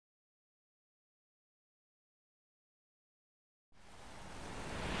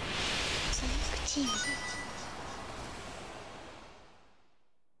Select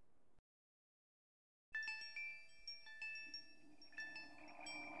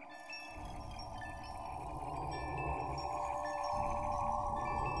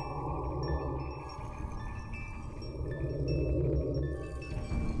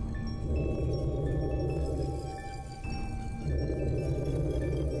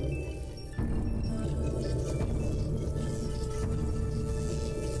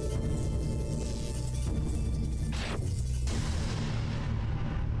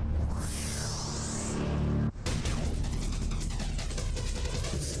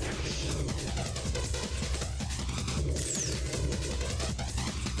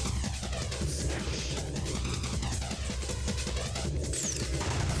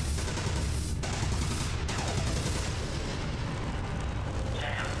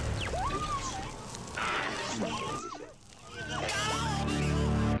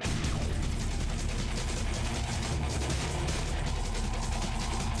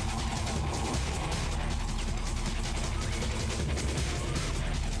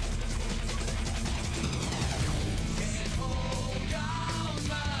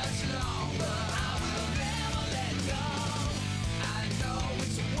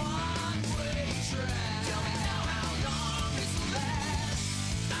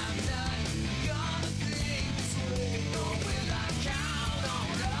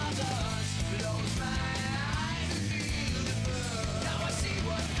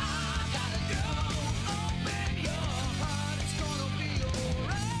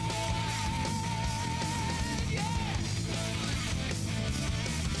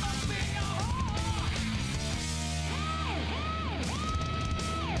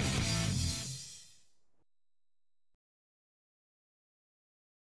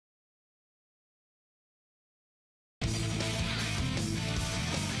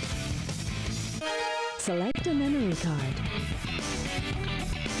a memory card.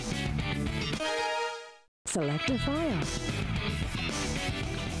 Select a file.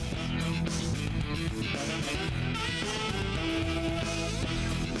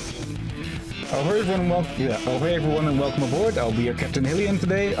 Oh hey everyone and welcome aboard. I'll be your Captain Hillyan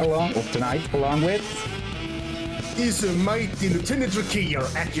tonight, along with... Is a mighty Lieutenant Rakier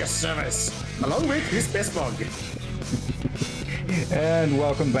at your service, along with his best bug. And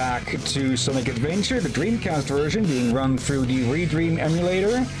welcome back to Sonic Adventure, the Dreamcast version being run through the Redream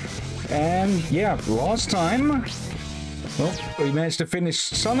emulator. And yeah, last time, well, we managed to finish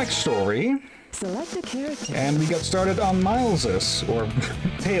Sonic's story. Select a character. And we got started on Miles's, or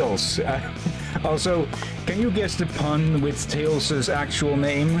Tails. Also, can you guess the pun with Tails' actual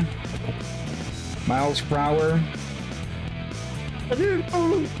name? Miles Prower? I didn't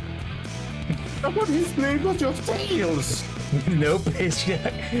know. I thought his name was just Tails. Nope,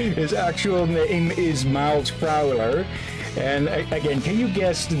 his actual name is Miles Prowler. And again, can you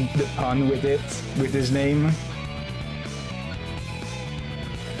guess the pun with his name?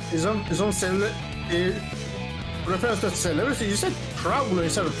 Is on Cellar. Refers to Cellar. You said Prowler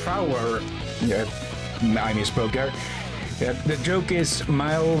instead of Prower. Yeah, I misspoke there. Yeah, the joke is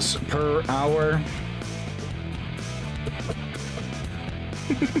miles per hour.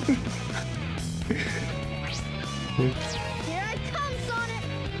 Here I come, Sonic!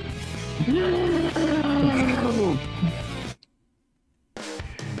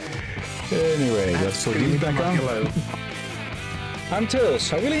 Anyway, let's put these back on. I'm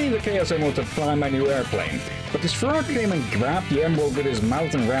Tails. I really need the Chaos Emerald to fly my new airplane. But this frog came and grabbed the emerald with his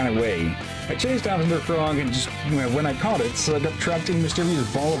mouth and ran away. I chased after the frog and just, when I caught it, so I got trapped in a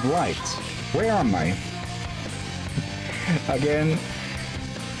mysterious ball of light. Where am I? Again,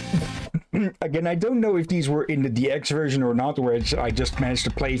 I don't know if these were in the DX version or not, where I just managed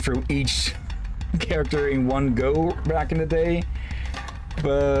to play through each character in one go back in the day.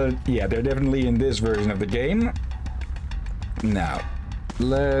 But yeah, they're definitely in this version of the game. Now,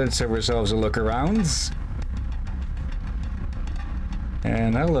 let's have ourselves a look around.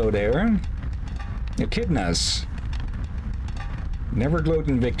 And hello there. Echidnas. Never gloat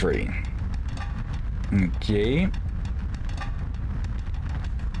in victory. Okay.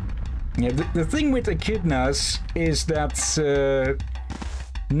 Yeah, the thing with Echidnas is that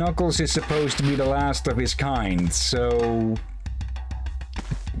Knuckles is supposed to be the last of his kind, so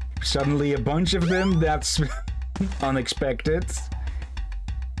suddenly a bunch of them, that's unexpected.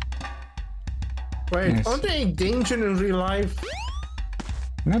 Wait, Yes. aren't they endangered in real life?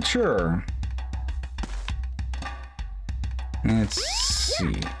 Not sure. Let's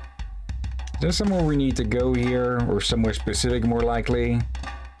see. Is there somewhere we need to go here, or somewhere specific more likely?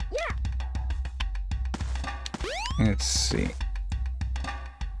 Yeah. Let's see.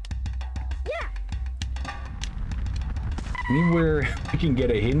 Yeah. Anywhere we can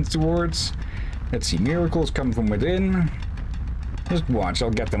get a hint towards? Let's see, miracles come from within. Just watch, I'll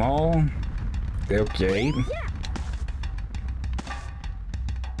get them all. Okay.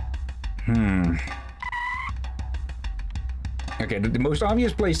 Okay, the most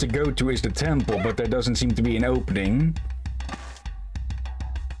obvious place to go to is the temple, but there doesn't seem to be an opening.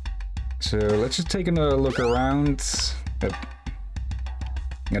 So let's just take another look around.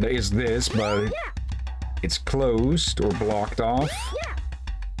 Yeah, there is this, but it's closed or blocked off.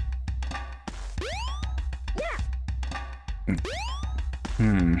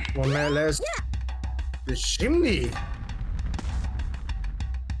 Well, man, let's... The chimney!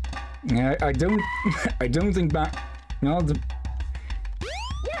 Yeah, I don't think back... No,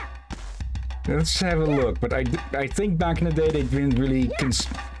 let's have a look, but I think back in the day they didn't really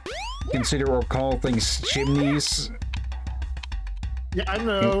consider or call things chimneys. Yeah, I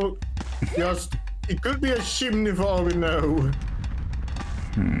know. Just... It could be a chimney for all we know.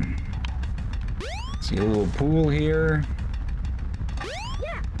 See a little pool here.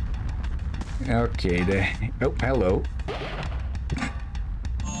 Okay, oh, hello.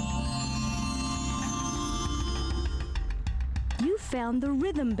 You found the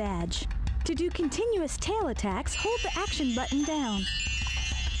rhythm badge. To do continuous tail attacks, hold the action button down.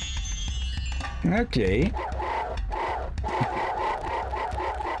 Okay.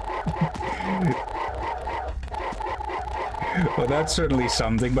 Well, that's certainly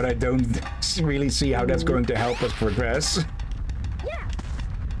something, but I don't really see how that's going to help us progress.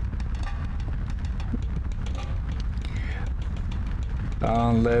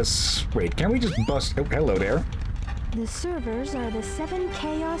 Unless... Wait, can we just bust... Oh, hello there. The servers are the 7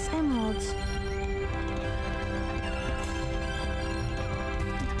 Chaos Emeralds.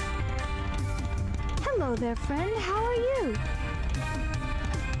 Hello there, friend. How are you?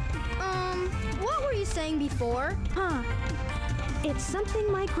 What were you saying before? Huh. It's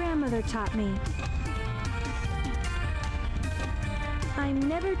something my grandmother taught me. I'm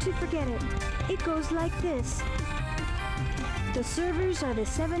never to forget it. It goes like this. The servers are the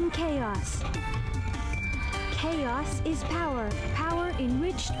 7 Chaos. Chaos is power, power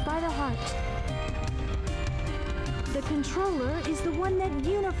enriched by the heart. The controller is the one that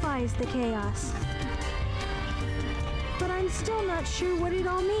unifies the chaos. But I'm still not sure what it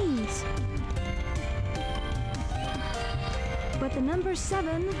all means. But the number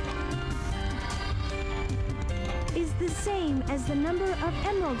 7 is the same as the number of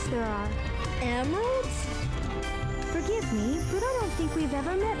emeralds there are. Emeralds? Forgive me, but I don't think we've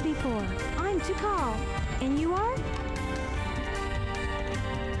ever met before. I'm Tikal. And you are?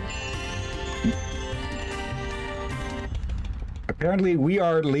 Apparently, we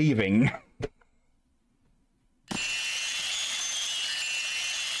are leaving.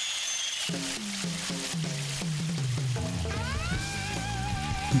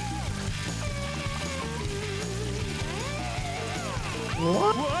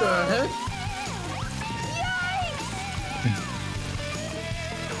 What the heck?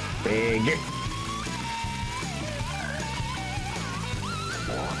 Big.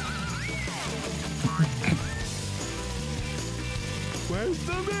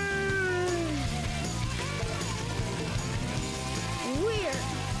 Weird.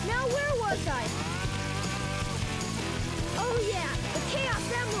 Now where was I? Oh yeah, the Chaos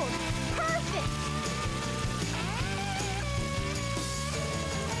Emerald. Perfect!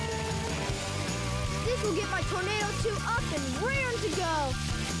 This will get my Tornado 2 up and raring to go.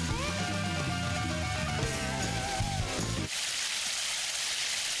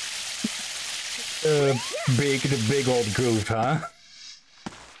 The big old goof, huh?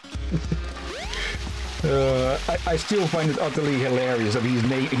 I still find it utterly hilarious that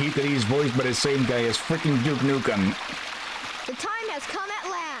he's voiced by the same guy as freaking Duke Nukem. The time has come at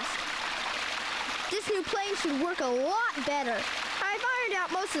last. This new plane should work a lot better. I've ironed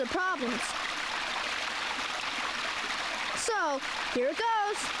out most of the problems. So, here it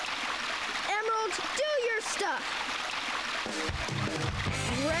goes. Emerald, do your stuff.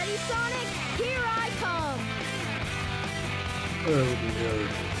 Ready, Sonic? Here I come. Oh dear.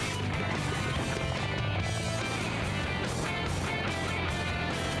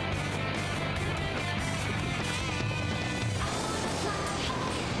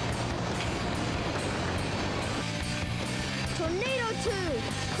 Tornado 2,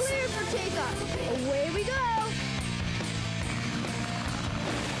 clear for takeoff. Away we go.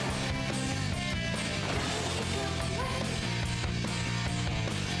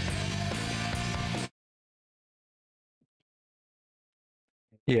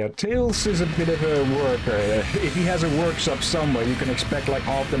 Yeah, Tails is a bit of a worker. If he has a workshop somewhere, you can expect like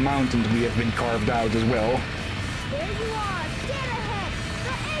half the mountain to have been carved out as well. There you are! Dead ahead!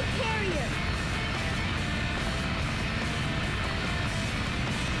 The egg carrier!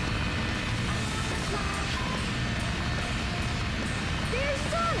 There's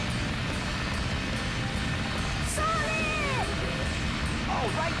Sonic! Sonic! All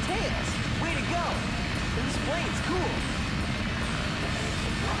right, Tails! Way to go! This plane's cool!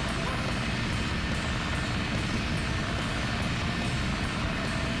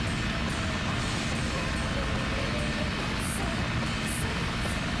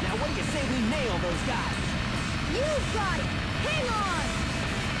 Now what do you say we nail those guys? You've got it! Hang on!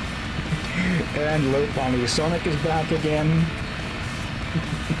 And look, finally, Sonic is back again.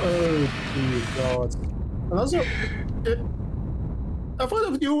 Oh, dear God. And also, I thought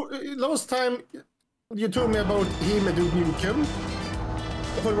of you last time you told me about him and Duke Nukem. I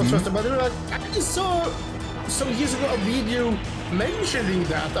thought it was first about it. Like, I saw some years ago a video mentioning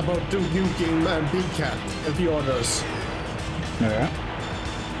that about Duke Nukem and Big Cat and the others. Yeah.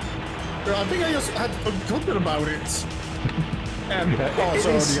 I think I just had forgotten about it. And also,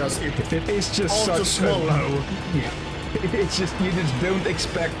 it is just also such swallow. It's just, you just don't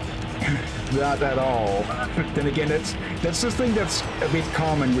expect that at all. Then again, that's the thing that's a bit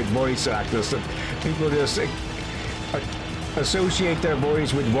common with voice actors, that people just associate their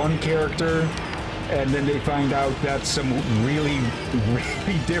voice with one character, and then they find out that some really,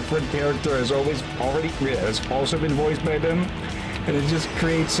 really different character has also been voiced by them, and it just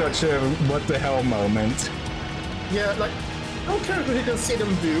creates such a what the hell moment. Yeah, like, no character you can see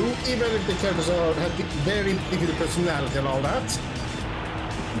them do, even if the characters have very different personality and all that.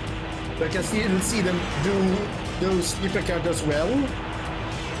 I can see them do those different characters well.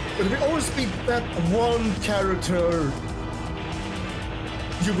 But it will always be that one character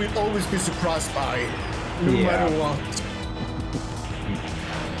you will always be surprised by, no matter what.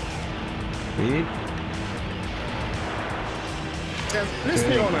 Yeah, let's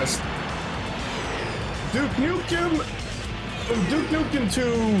be honest. Duke Nukem, from Duke Nukem to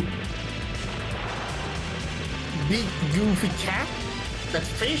Big Goofy Cat, that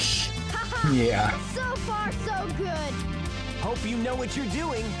fish. Yeah. So far, so good. Hope you know what you're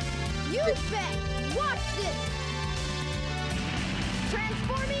doing. You bet. Watch this.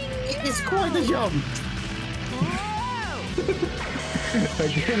 Transforming now. It's quite a jump. Whoa!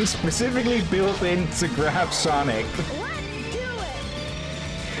 Again, specifically built in to grab Sonic. Let's do it.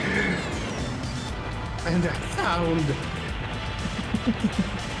 And that sound.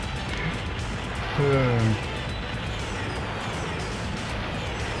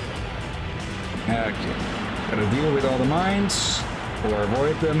 Okay. Gotta deal with all the mines, or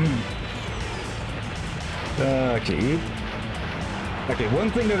avoid them. Okay. Okay, one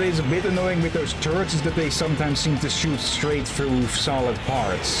thing that is a bit annoying with those turrets is that they sometimes seem to shoot straight through solid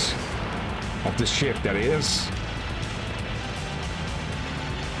parts of the ship, that is.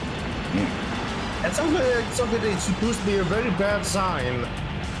 That sounds like something that's supposed to be a very bad sign.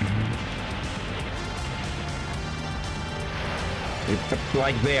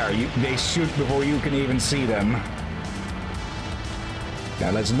 Like there, they shoot before you can even see them.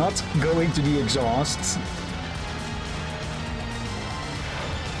 Now let's not go into the exhaust.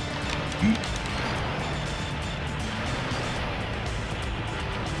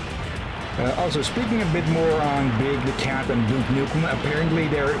 Also, speaking a bit more on Big the Cat and Duke Nukem, apparently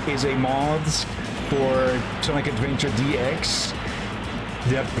there is a mod for Sonic Adventure DX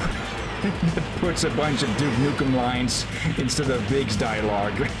that that puts a bunch of Duke Nukem lines instead of Big's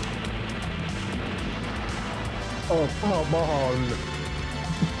dialogue. Oh, come on.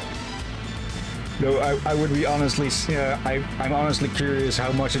 Though I would be honestly, I'm honestly curious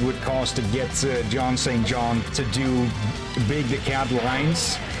how much it would cost to get John St. John to do Big the Cat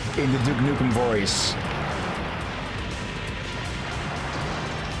lines in the Duke Nukem voice.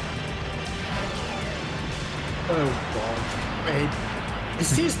 Oh, God. Wait.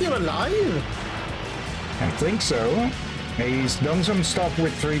 Is he still alive? I think so. He's done some stuff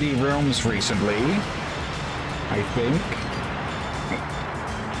with 3D realms recently, I think.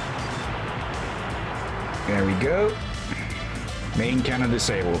 There we go. Main cannon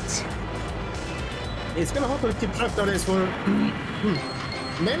disabled. It's gonna hard to keep track of this for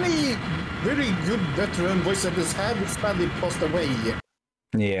many very good veteran voice actors have sadly passed away.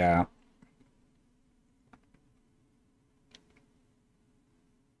 Yeah.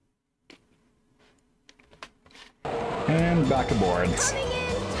 And back aboard. Coming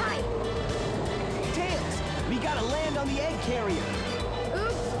in tight. Tails, we gotta land on the egg carrier.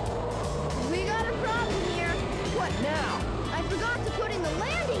 Oops. We got a problem here. What now? I forgot to put in the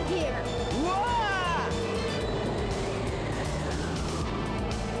landing gear. Whoa!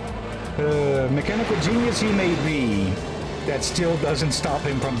 Mechanical genius he may be, that still doesn't stop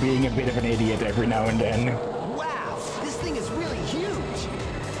him from being a bit of an idiot every now and then. Wow, this thing is really huge.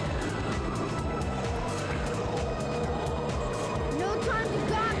 No time to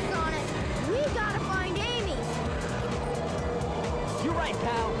gawk, Sonic. We gotta find Amy. You're right,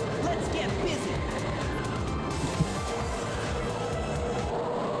 pal. Let's get busy.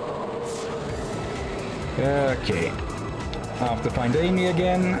 Okay. I'll have to find Amy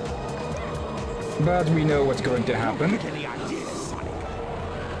again. But we know what's going to happen. Any ideas, Sonic?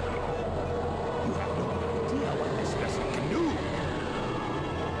 You have no idea what this vessel can do.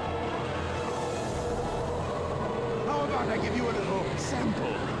 How about I give you a little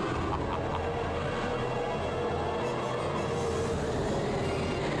sample?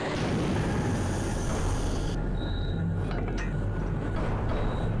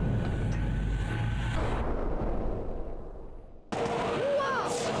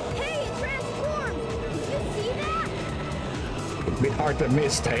 Bit hard to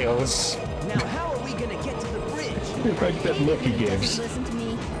miss, Tails. Now, how are we gonna get to the bridge? Like that look he gives. Listen to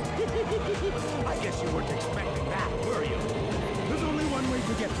me. I guess you weren't expecting that, were you? There's only one way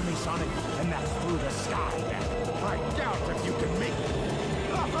to get to me, Sonic, and that's through the sky. I doubt if you can make it.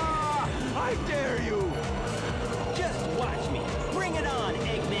 Ha-ha! I dare you! Just watch me. Bring it on,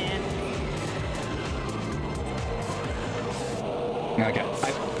 Eggman. Okay,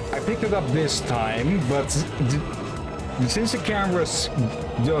 I picked it up this time, but since the camera's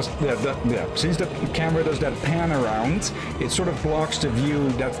just since the camera does that pan around, it sort of blocks the view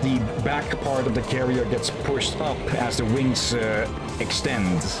that the back part of the carrier gets pushed up as the wings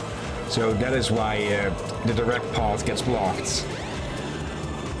extend. So that is why the direct path gets blocked.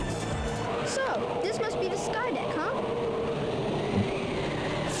 So, this must be the sky deck,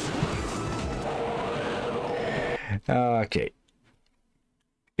 huh? Okay.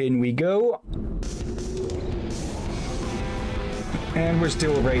 In we go. And we're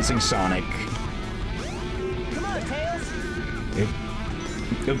still racing Sonic. Come on, Tails.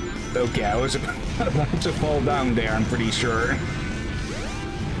 Okay, I was about to fall down there, I'm pretty sure.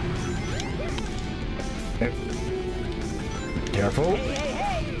 Careful.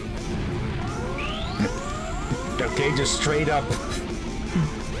 Hey. Okay, just straight up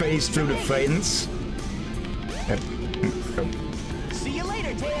face through the fence. See you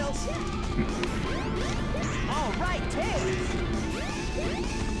later, Tails. All right, Tails.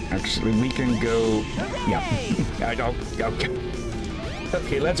 Actually, we can go... Yeah. I don't... Okay.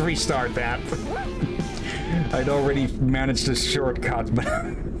 Okay, let's restart that. I'd already managed this shortcut, but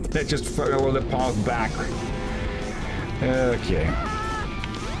that just followed the path back. Okay.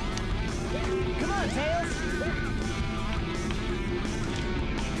 Come on, Tails.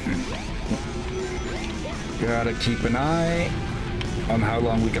 Gotta keep an eye on how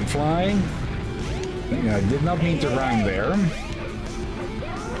long we can fly. I did not mean to rhyme there.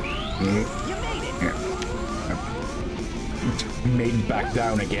 You made it. Made it back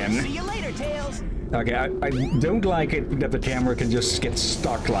down again. See you later, Tails. Okay, I don't like it that the camera can just get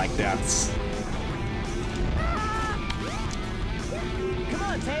stuck like that. Come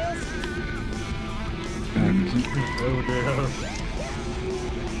on, Tails.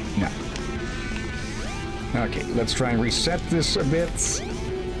 No. Okay, let's try and reset this a bit.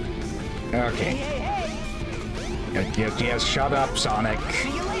 Okay. Yes, shut up, Sonic. See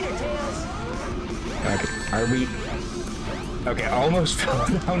you later, Tails. Okay, are we... Okay, almost fell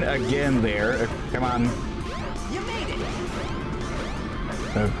down again there. Come on. You made it.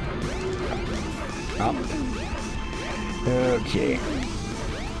 Up. Okay.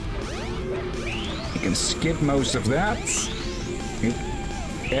 You can skip most of that.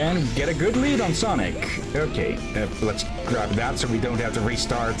 And get a good lead on Sonic. Okay, let's grab that so we don't have to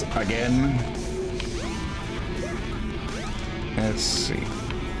restart again. Let's see.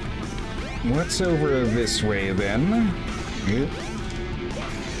 What's over this way then?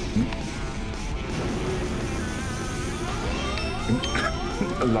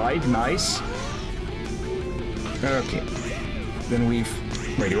 Alive, nice. Okay. Then we've...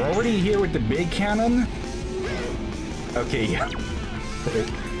 Wait, you're already here with the big cannon? Okay, yeah.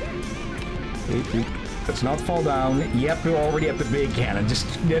 Let's not fall down. Yep, we're already at the big cannon.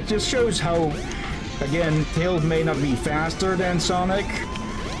 That just shows how, again, Tails may not be faster than Sonic,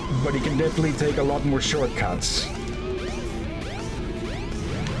 but he can definitely take a lot more shortcuts.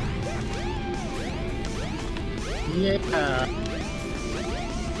 Yeah.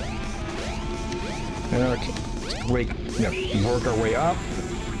 Okay. Work our way up.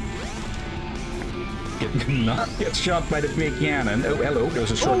 Not get shot by the big cannon. Oh, hello,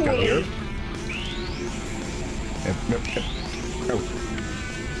 there's a shortcut here. Oh.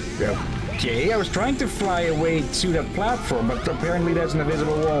 Yeah. Okay, I was trying to fly away to the platform, but apparently there's an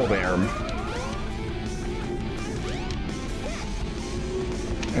invisible wall there.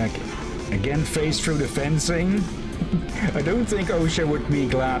 Okay. Again, phase through the fencing. I don't think OSHA would be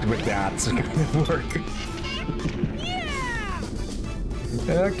glad with that kind of work.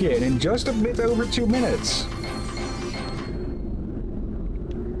 Okay, and in just a bit over 2 minutes.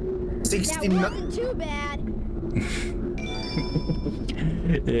 69. That wasn't too bad.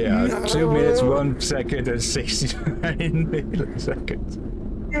 Yeah, no. 2 minutes, 1 second, and 69 milliseconds.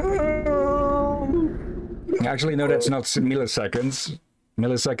 Actually, no, that's not milliseconds.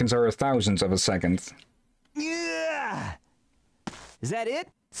 Milliseconds are a thousandth of a second. Yeah. Is that it?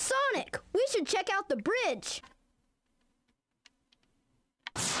 Sonic, we should check out the bridge.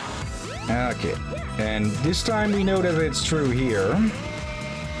 Okay, and this time we know that it's true here.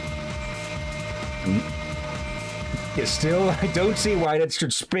 Yeah, still, I don't see why that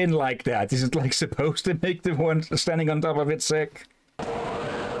should spin like that. Is it like supposed to make the one standing on top of it sick?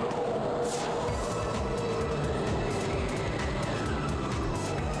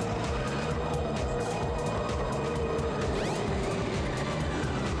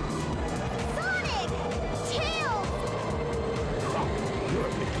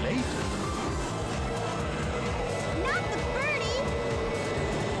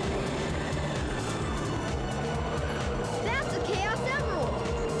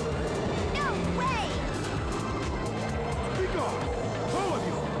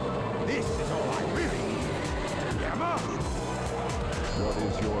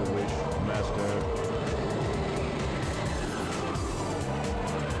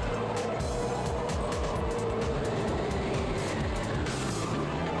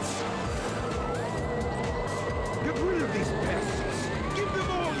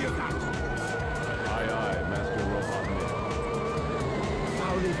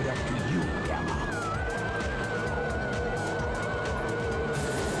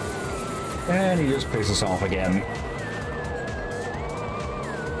 And he just pisses off again.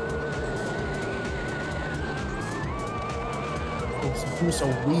 Use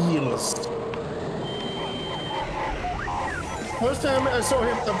of wheels. First time I saw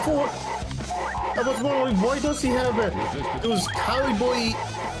him, I was wondering, why does he have those cowboy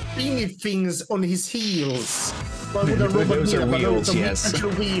thingy things on his heels? Why would a robot those are wheels, yes.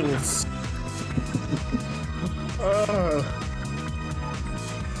 Actual wheels.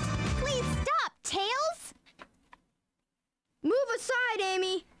 Please stop, Tails! Move aside,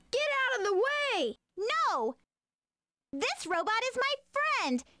 Amy! Get out of the way! No! This robot is my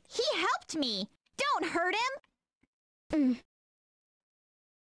friend! He helped me! Don't hurt him!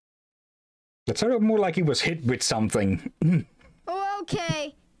 That sounded more like he was hit with something. Oh,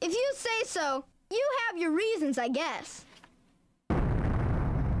 okay. If you say so, you have your reasons, I guess.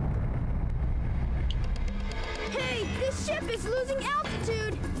 Hey, this ship is losing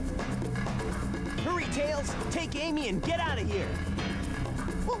altitude! Hurry, Tails! Take Amy and get out of here!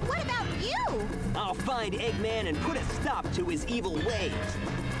 Well, what about you? I'll find Eggman and put a stop to his evil ways.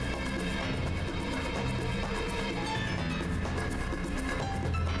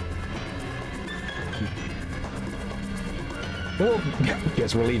 Well,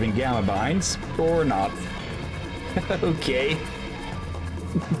 guess we're leaving Gamma behind, or not. Okay.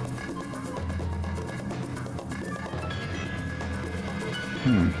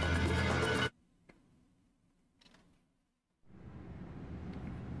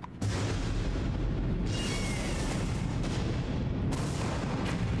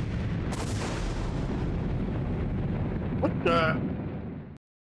 What the?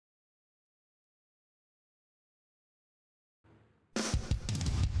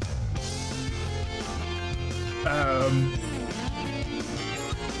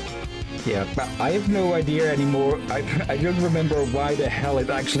 Yeah, but I have no idea anymore. I don't remember why the hell it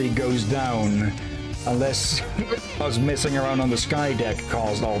actually goes down. Unless us messing around on the sky deck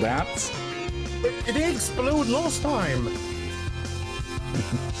caused all that. It did explode last time.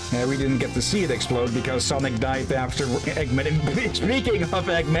 We didn't get to see it explode because Sonic died after Eggman. Speaking of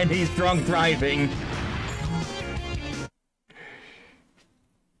Eggman, he's drunk driving.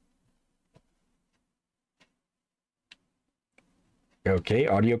 Okay,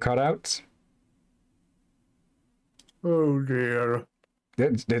 audio cutouts. Oh dear.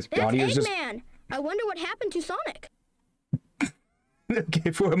 That's audio's just... Eggman! I wonder what happened to Sonic.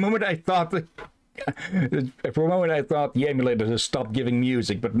 Okay, for a moment I thought the emulator just stopped giving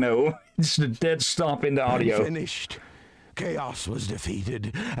music, but no, it's a dead stop in the audio. Finished. Chaos was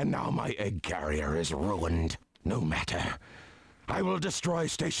defeated, and now my egg carrier is ruined. No matter. I will destroy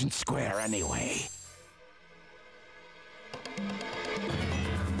Station Square anyway.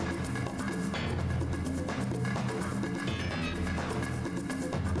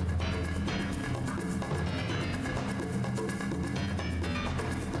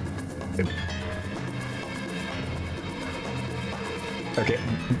 Okay.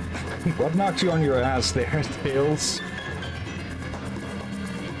 What knocked you on your ass there, Tails?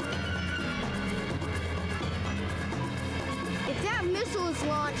 If that missile is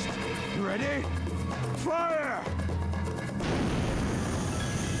launched... You ready? Fire!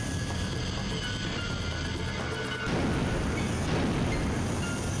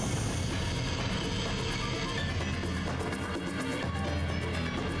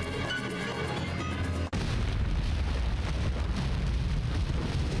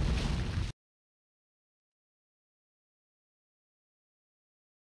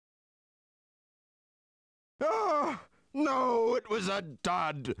 Oh, no, it was a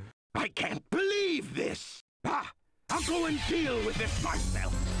dud. I can't believe this. Ah, I'll go and deal with this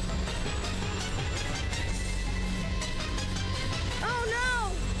myself. Oh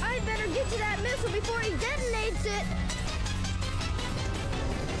no! I'd better get to that missile before he detonates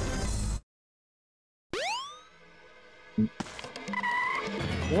it!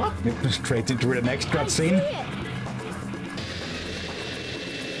 What? Straight into the next cutscene.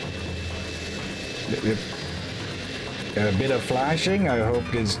 A bit of flashing. I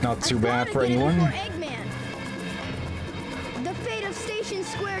hope it's not too bad for anyone. Eggman. The fate of Station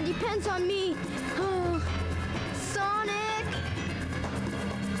Square depends on me. Oh, Sonic!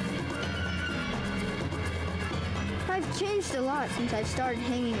 I've changed a lot since I've started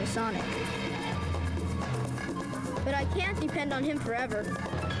hanging with Sonic. But I can't depend on him forever.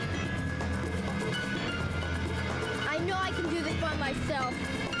 I know I can do this by myself.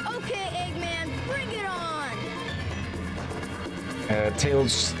 Okay, Eggman, bring it on!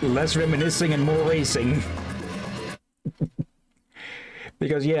 Tails less reminiscing and more racing.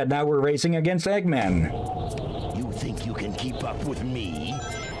 Because, yeah, now we're racing against Eggman. You think you can keep up with me?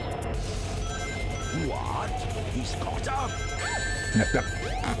 What? He's caught up?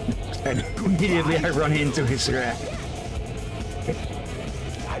 And immediately I run into his rack.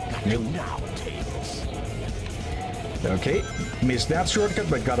 I've got you now, Tails. Okay, missed that shortcut,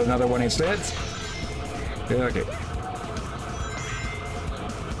 but got another one instead. Okay.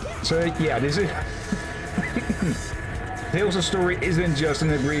 So, yeah, this is... Tails' story isn't just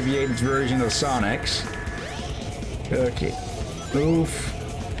an abbreviated version of Sonic's. Okay. Move.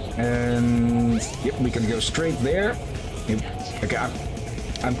 And... Yep, we can go straight there. Yep. Okay,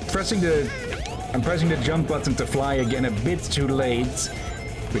 I'm pressing the jump button to fly again a bit too late,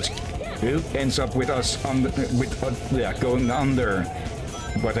 which ends up with us on the, going under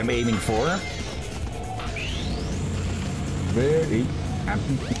what I'm aiming for. Very.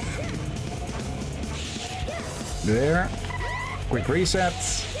 There. Quick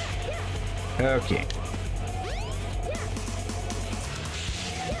resets. Okay.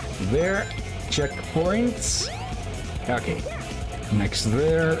 There. Checkpoints. Okay. Next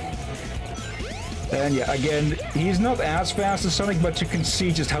there. And yeah, again, he's not as fast as Sonic, but you can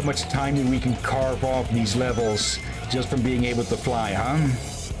see just how much time we can carve off these levels just from being able to fly, huh?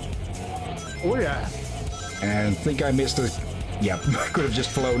 Oh yeah. And I think I missed a... Yeah, I could have just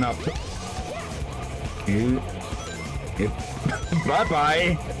flown up.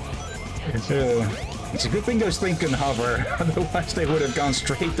 Bye-bye! It's a good thing those things can hover, otherwise they would have gone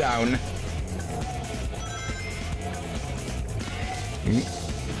straight down.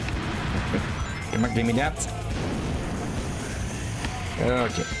 Come on, give me that.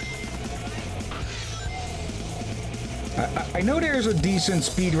 Okay. I know there's a decent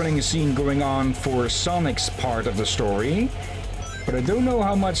speedrunning scene going on for Sonic's part of the story, but I don't know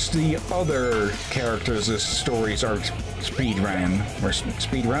how much the other characters' stories are speedrun. Or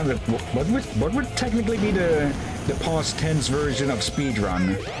speedrun? What would technically be the past tense version of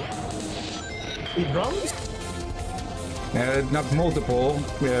speedrun? Speedruns? Not multiple,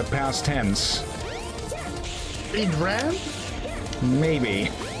 past tense. Speedrun? Maybe.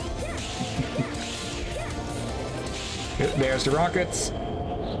 There's the rockets.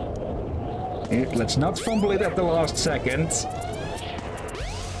 Let's not fumble it at the last second.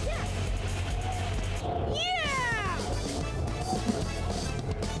 Yeah!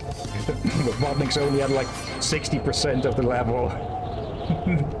 Robotnik's only at like 60% of the level.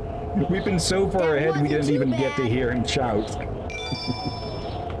 We've been so far ahead we didn't even get to hear him shout.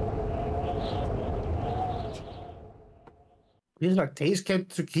 He's like Tails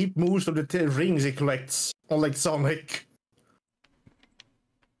kept to keep most of the rings he collects, unlike Sonic.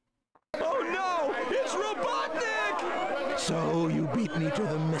 Oh no! It's Robotnik! So you beat me to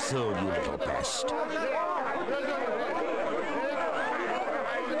the missile, you little pest.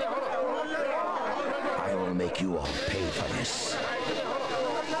 I will make you all pay for this.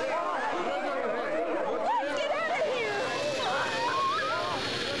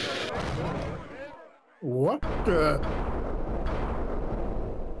 What?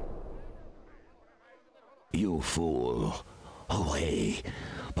 You fool. Away,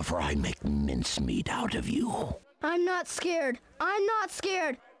 before I make mincemeat out of you. I'm not scared. I'm not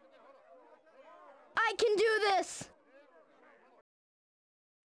scared. I can do this.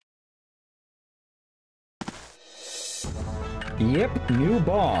 Yep, new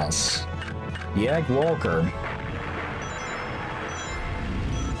boss. Yak Walker.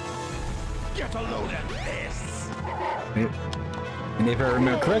 Get a load of this. And if I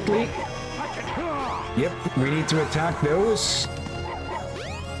remember correctly, yep, we need to attack those.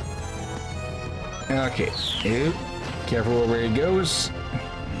 Okay. Yep. Careful where it goes.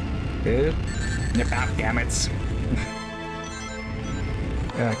 Yep. Yep. Ah, damn it.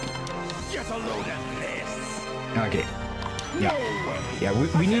 Okay. Get a load of this. Okay. Yeah. Yeah.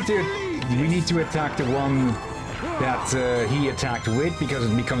 We need to attack the one that he attacked with because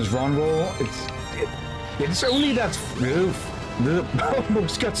it becomes vulnerable. It's only that.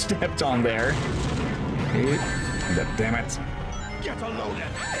 Almost got stepped on there. Damn it. Get a load of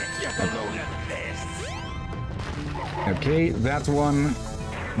this. Get a load of this. Okay, that one.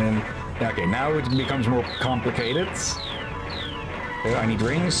 And okay, now it becomes more complicated. I need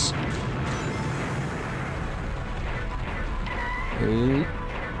rings.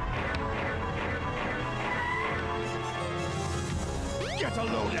 Get a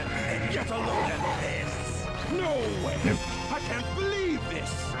load of this. Get a load of this. No way. Yep. I can't believe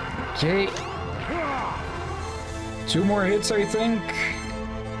this. Okay. 2 more hits, I think.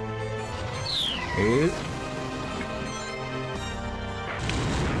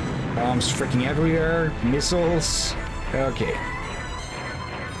 Bombs freaking everywhere. Missiles. Okay.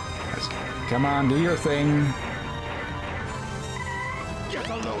 Come on, do your thing. Get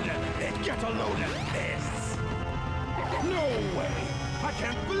a load of this. Get a load of this. No way. I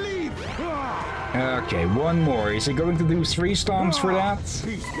can't believe it. Okay, one more. Is he going to do 3 stomps for that?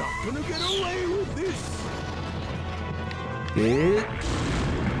 He's not gonna get away with this.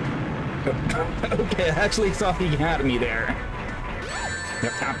 Okay, I actually thought he had me there.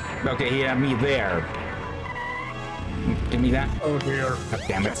 Yep. Okay, he had me there. Give me that. Oh dear. Oh,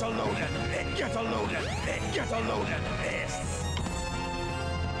 damn it. Get a load of this. Get a load of this. Get a load of this.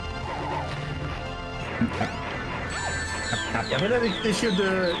 Yeah, but I think they should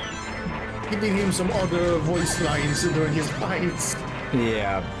giving him some other voice lines during his fights.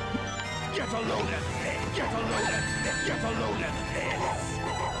 Yeah. Get a load of this. Get a load of this. Get a load of this.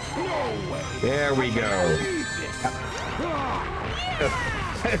 No way. There we go. Believe this.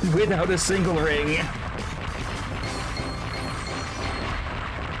 Without a single ring.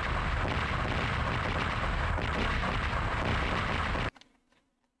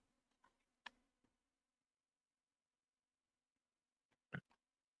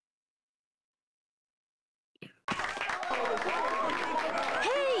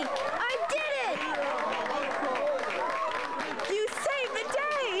 Hey, I did it! You saved the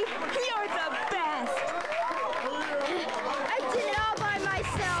day! You're the best! I did it all by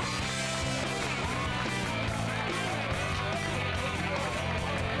myself.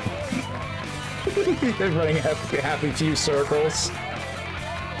 They're running happy few circles.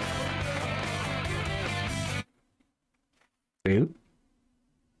 Oop.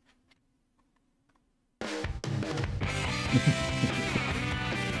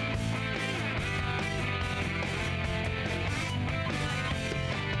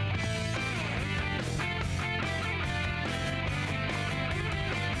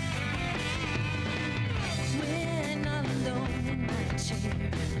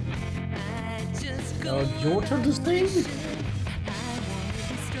 Your turn to sing?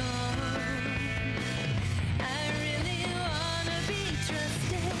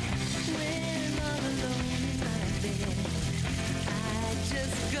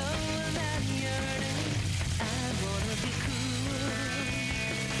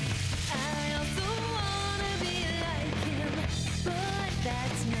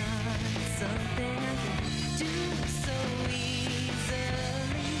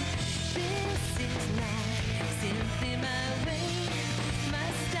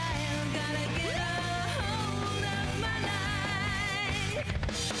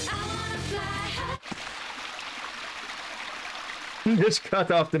 Just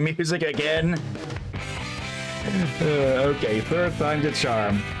cut off the music again. Okay, 3rd time's a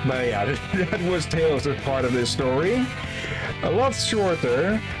charm. But yeah, that was Tails as part of this story. A lot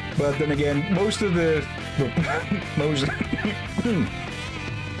shorter, but then again, most of the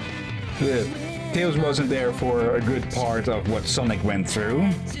Tails wasn't there for a good part of what Sonic went through.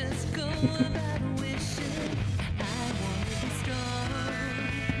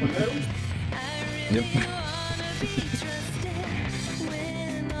 Yep.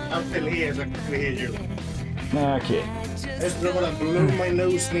 I'm still here, so I can hear you. Okay. I just don't want to blow my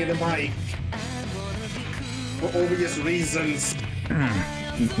nose near the mic. For obvious reasons.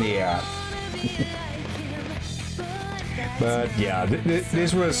 Yeah. But yeah,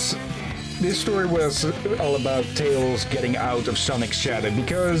 this story was all about Tails getting out of Sonic's shadow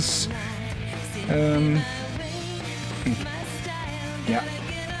because, yeah,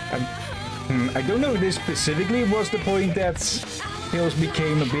 I don't know if this specifically was the point that Tails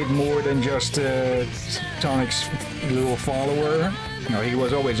became a bit more than just Sonic's little follower. No, he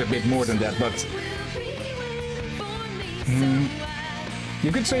was always a bit more than that, but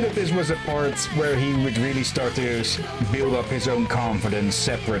you could say that this was a part where he would really start to build up his own confidence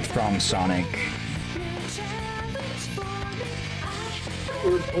separate from Sonic.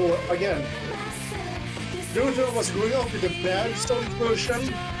 Or again, Jojo was growing up with a bad Sonic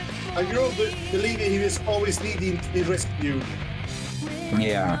version. I grew up believing he was always needing to be rescued.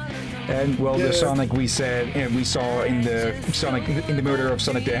 Yeah. And well, the Sonic we saw in the murder of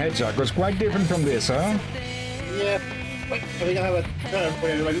Sonic the Hedgehog was quite different from this, huh? Yeah. I think I have a term for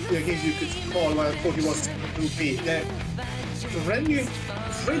it, I guess you could call what I thought he was to be.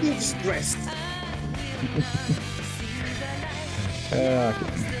 Really distressed.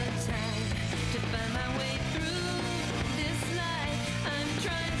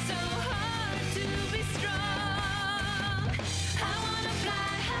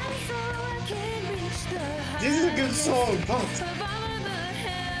 This is a good song, but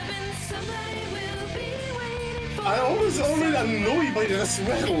I always already annoyed by it as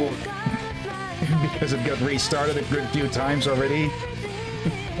well. Because it got restarted a good few times already.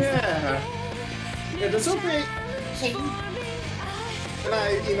 Yeah. There's something when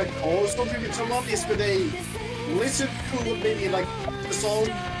I in a call something with someone is when they listen to maybe like the song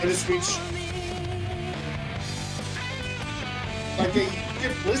and the switch. Like they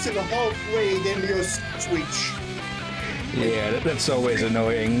listen halfway, then you switch. Yeah, that's always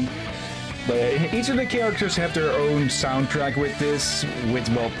annoying. But each of the characters have their own soundtrack with this, with,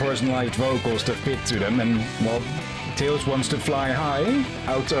 well, personalized vocals to fit to them, and, well, Tails wants to fly high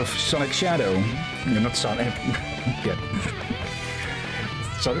out of Sonic's shadow. No, not Sonic. Yeah.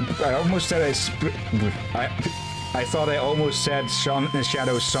 So, I almost said I thought I almost said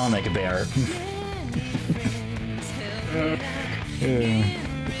Shadow Sonic there.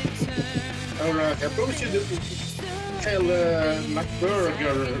 Alright, I probably should tell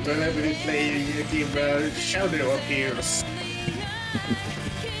McBurger whenever we play a game where Shadow appears.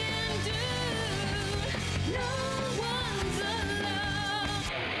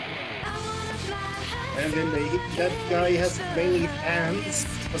 And then that guy has many fans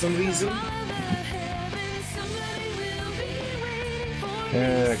for some reason.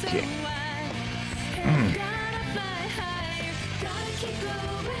 Okay.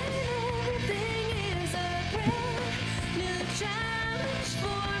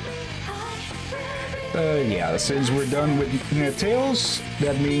 Yeah, since we're done with Tails,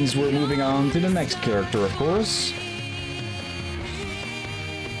 that means we're moving on to the next character, of course.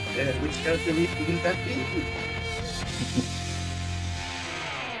 Which character will that be?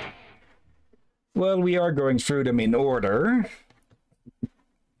 Well, we are going through them in order.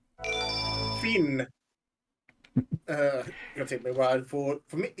 Finn. Gonna take me a while for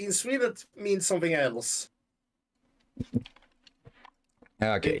me. In Sweden, it means something else.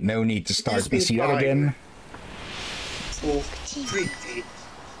 Okay, no need to start It's been PC fine. again. So pretty.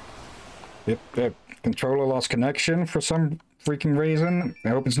 Yep, controller lost connection for some freaking reason. I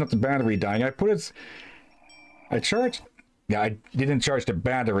hope it's not the battery dying. I charged. Yeah, I didn't charge the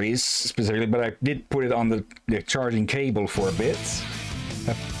batteries specifically, but I did put it on the charging cable for a bit.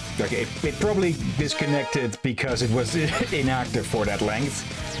 Okay, it probably disconnected because it was inactive for that length.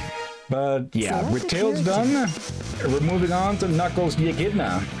 But yeah, with Tails done, we're moving on to Knuckles the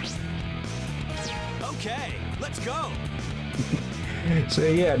Echidna. Okay, let's go. So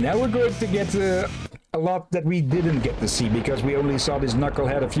yeah, now we're going to get a lot that we didn't get to see because we only saw this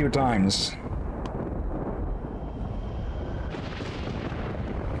knucklehead a few times.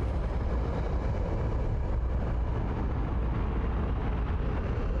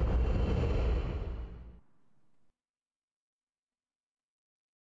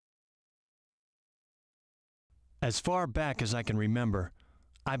 As far back as I can remember,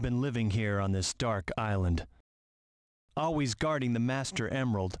 I've been living here on this dark island, always guarding the Master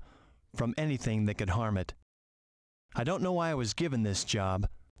Emerald from anything that could harm it. I don't know why I was given this job,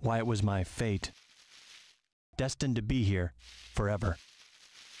 why it was my fate. Destined to be here forever.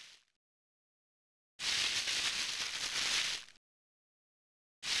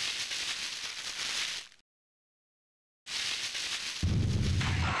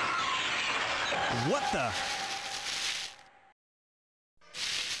 What the?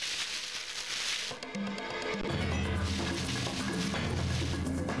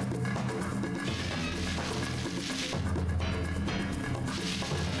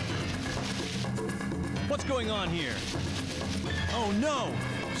 What's going on here? Oh no!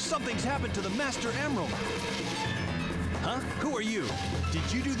 Something's happened to the Master Emerald! Huh? Who are you?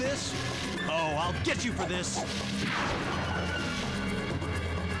 Did you do this? Oh, I'll get you for this!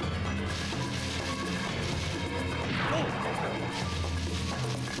 Oh!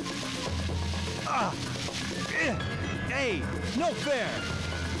 Ah! Hey! No fair!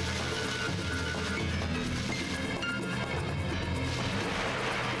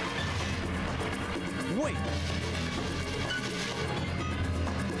 Wait!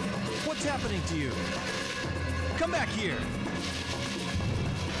 What's happening to you? Come back here!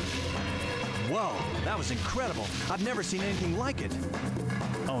 Whoa, that was incredible. I've never seen anything like it.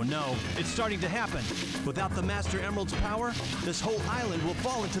 Oh no, it's starting to happen. Without the Master Emerald's power, this whole island will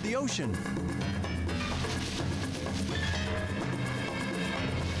fall into the ocean.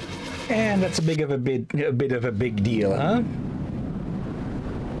 And that's a bit of a big deal, huh?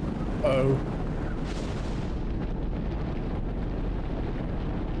 Oh.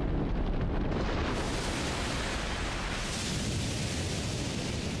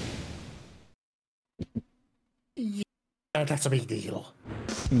 Yeah, that's a big deal.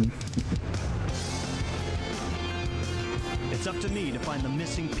 It's up to me to find the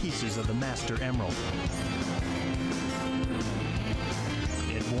missing pieces of the Master Emerald.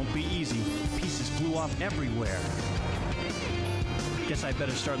 It won't be easy. Pieces flew off everywhere. Guess I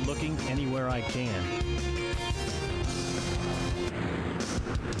better start looking anywhere I can.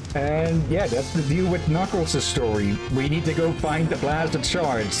 And yeah, that's the deal with Knuckles' story. We need to go find the blasted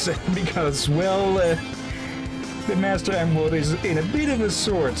shards because, well, the Master Emerald is in a bit of a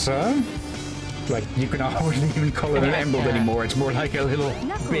sort, huh? Like, you can hardly even call it an emerald anymore. It's more like a little bit.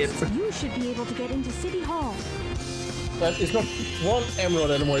 Knuckles, you should be able to get into City Hall. But it's not one emerald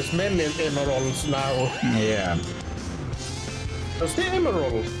anymore, it's many emeralds now. Yeah. It's the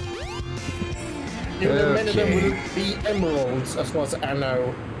emerald. Even many of them will be emeralds, as far as I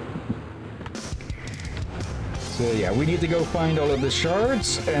know. So yeah, we need to go find all of the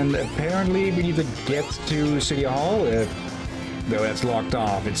shards, and apparently we need to get to City Hall, though that's locked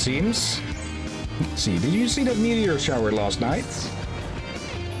off, it seems. Let's see, did you see that meteor shower last night?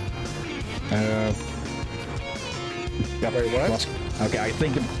 Yep. What? Okay, I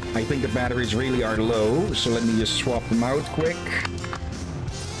think the batteries really are low, so let me just swap them out quick.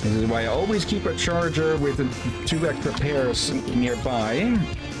 This is why I always keep a charger with 2 extra pairs nearby.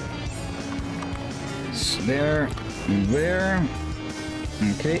 So there, and there.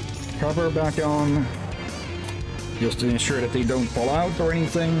 Okay, cover back on, just to ensure that they don't fall out or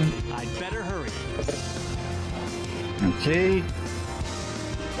anything. I'd better hurry. Okay.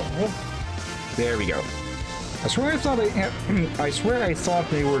 There we go. I swear I thought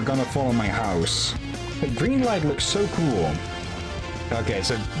they were gonna follow my house. The green light looks so cool. Okay,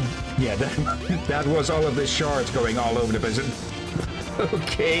 so yeah, that was all of the shards going all over the place.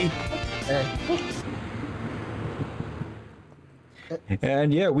 Okay.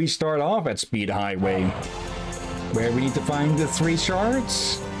 And yeah, we start off at Speed Highway, where we need to find the 3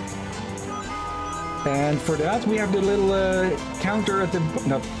 shards. And for that, we have the little counter at the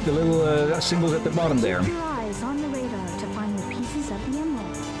little symbols at the bottom there. Keep your eyes on the radar to find the pieces of the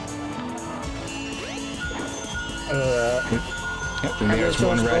emerald. Yep, and there's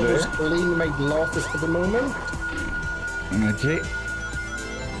one right there. Clean my glasses at the moment. Okay.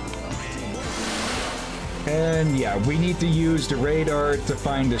 And yeah, we need to use the radar to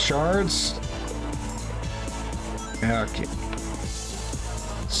find the shards. Okay.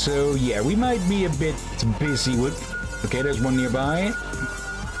 So yeah, we might be a bit busy with... Okay, there's one nearby.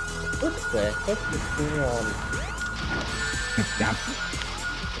 What the heck is going on?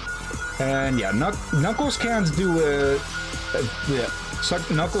 And yeah, Knuckles can't do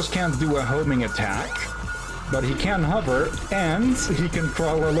Knuckles can't do a homing attack, but he can hover, and he can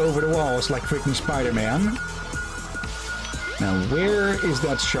crawl all over the walls like freaking Spider-Man. Now, where is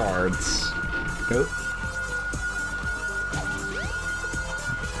that shard? Oh.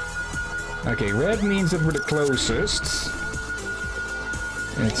 Okay, red means that we're the closest.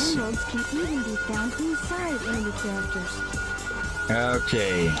 Emeralds can even be found inside enemy characters.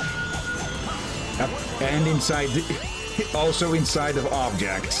 Okay. And inside, also inside of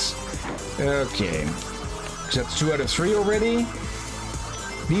objects. Okay. So that's 2 out of 3 already.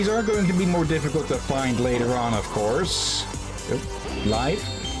 These are going to be more difficult to find later on, of course. Oh, live.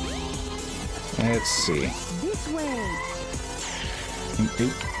 Let's see. This way.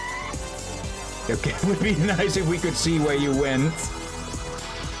 Okay, it would be nice if we could see where you went.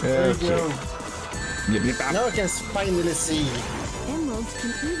 There you go. Now I can finally see. Emeralds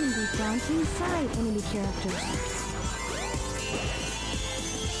can even be found inside enemy characters.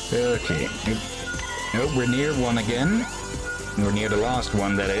 Okay. Oh, we're near one again. We're near the last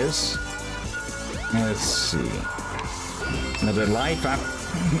one, that is. Let's see. Another life up.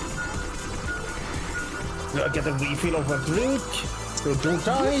 I get a refill of a drink, so don't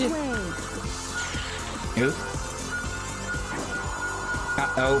die.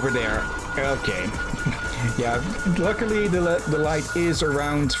 Over there. Okay. Yeah, luckily the light is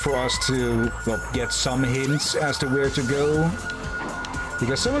around for us to get some hints as to where to go.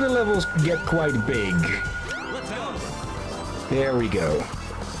 Because some of the levels get quite big. Let's go. There we go.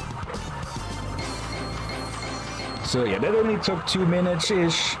 So yeah, that only took 2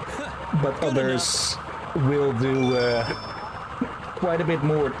 minutes-ish, but others will do quite a bit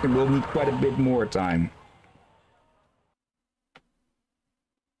more. We'll need quite a bit more time.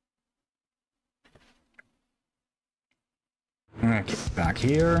 Okay, back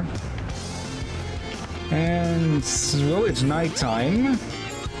here. And, well, it's nighttime.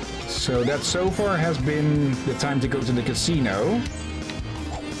 So that so far has been the time to go to the casino.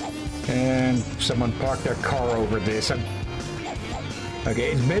 And someone parked their car over this.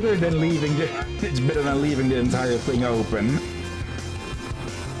 Okay, it's better than leaving the entire thing open.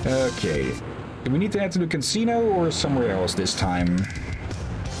 Okay. Do we need to head to the casino or somewhere else this time?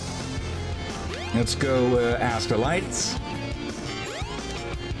 Let's go ask the lights.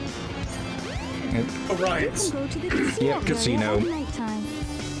 Alright. Go to the casino. Yeah, casino. Nighttime.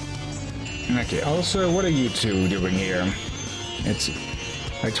 Okay, also, what are you two doing here?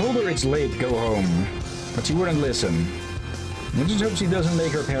 I told her it's late, go home. But she wouldn't listen. I just hope she doesn't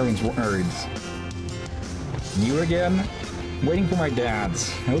make her parents worried. You again? Waiting for my dad.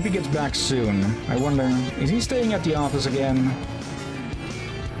 I hope he gets back soon. I wonder, is he staying at the office again?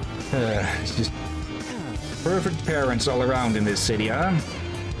 It's just perfect parents all around in this city, huh?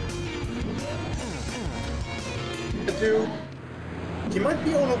 Dude, she might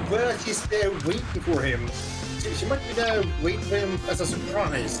be unaware she's there waiting for him. She might be there waiting for him as a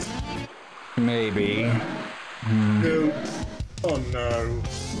surprise. Maybe. No. Oh no.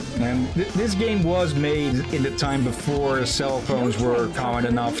 And this game was made in the time before cell phones were common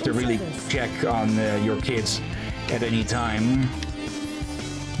enough to really check on your kids at any time.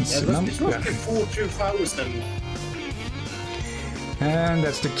 This was before 2000. And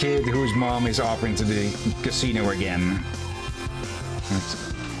that's the kid whose mom is offering to the casino again.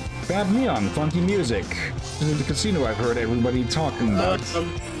 That's bad neon, funky music. This is the casino I've heard everybody talking about.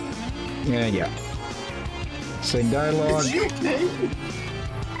 Yeah. Same dialogue. Is she okay?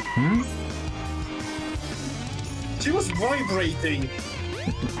 She was vibrating.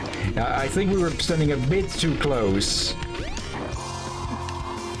 I think we were standing a bit too close.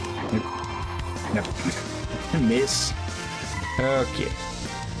 Yep. Miss. Okay.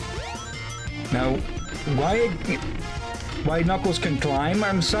 Now, why Knuckles can climb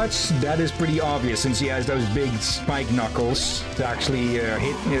and such, that is pretty obvious since he has those big spike knuckles to actually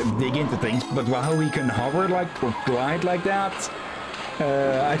dig into things. But how he can hover or glide like that,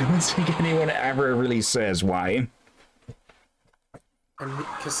 I don't think anyone ever really says why. And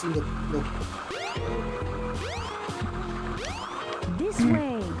casino. No. This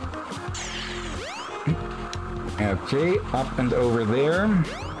way. Okay, up and over there.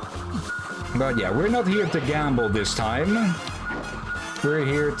 But yeah, we're not here to gamble this time. We're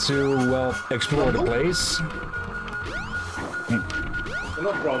here to, well, explore the place.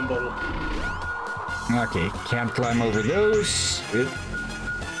 Not rumble. Okay, can't climb over those. Yep.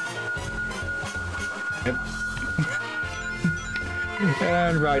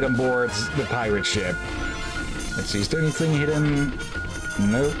 And right on board the pirate ship. Let's see, is there anything hidden?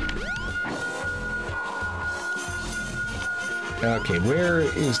 Nope. Okay, where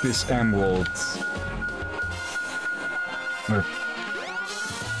is this emerald?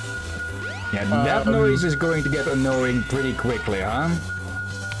 Yeah, that noise is going to get annoying pretty quickly, huh?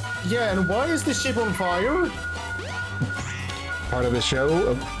 Yeah, and why is the ship on fire? Part of the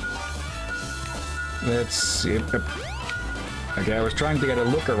show. Let's see. Okay, I was trying to get a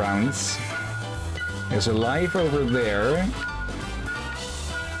look around. There's a life over there.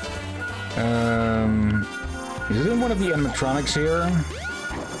 Is it in one of the animatronics here?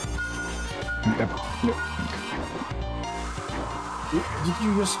 Did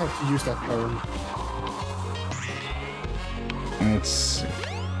you just have to use that phone? It's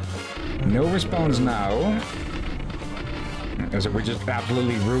no response now. As if we're just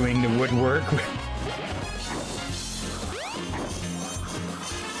absolutely ruining the woodwork.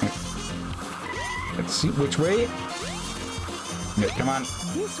 Let's see, which way? No, come on.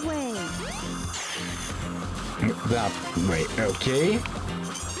 This way. That way, okay.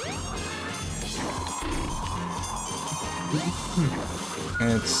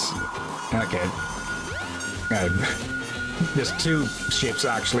 It's... okay. There's two ships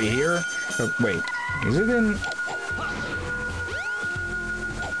actually here. Oh, wait, is it in...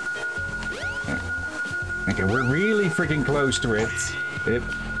 okay, we're really freaking close to it.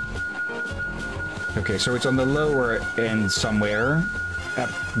 Okay, so it's on the lower end somewhere.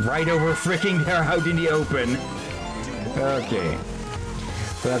 Right over freaking there out in the open. Okay.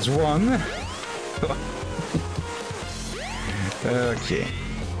 That's one. Okay.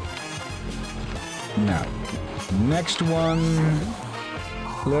 Now, next one.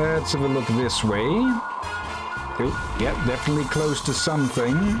 Let's have a look this way. Oh, yeah, definitely close to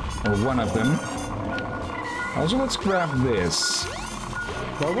something. Or one of them. Also, let's grab this.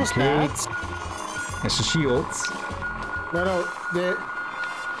 What was that? It's a shield. No, they're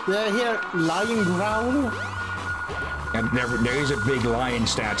here lying ground. And there is a big lion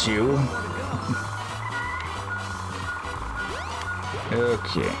statue.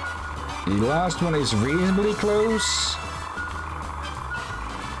 Okay. The last one is reasonably close.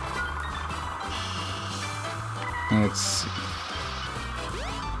 It's...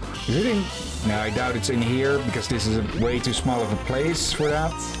 is it in... no, I doubt it's in here, because this is a way too small of a place for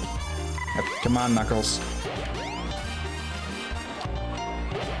that. Come on, Knuckles.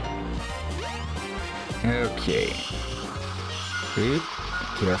 Okay. Wait,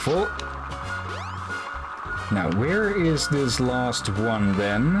 careful. Now, where is this last one,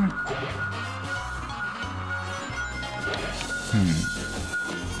 then?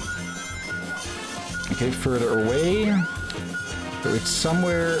 Okay, further away. So it's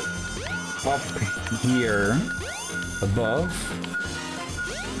somewhere up here. Above.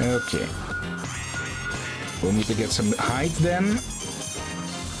 Okay. We'll need to get some height, then.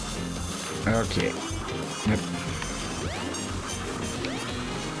 Okay. Yep.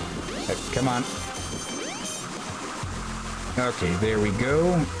 Come on. Okay, there we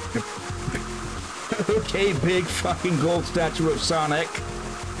go. Okay, big fucking gold statue of Sonic.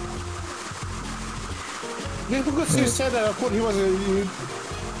 Yeah, because you said that, I thought he was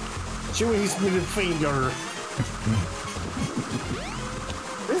chewing his middle finger.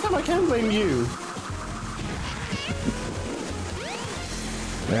 This time I can't blame you.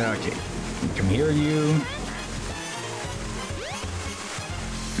 Okay, come here, you.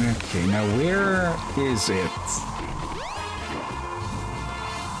 Okay, now where is it?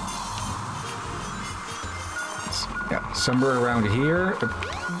 Yeah, somewhere around here.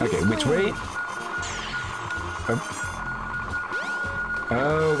 Okay, which way?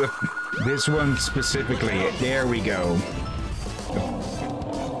 Oh, this one specifically. There we go.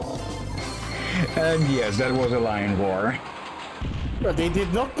 And yes, that was a lion roar. But they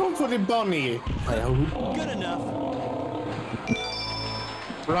did not go for the bunny. Good enough.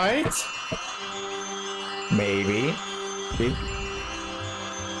 Right? Maybe.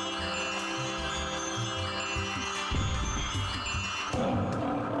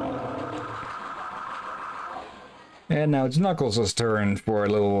 And now it's Knuckles' turn for a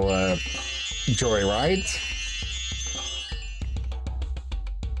little joyride.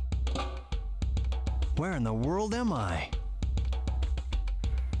 Where in the world am I?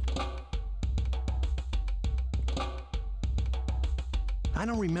 I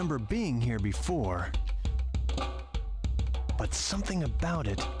don't remember being here before, but something about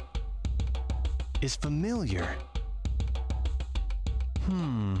it is familiar.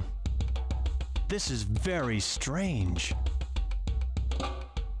 This is very strange.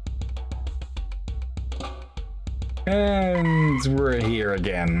 And we're here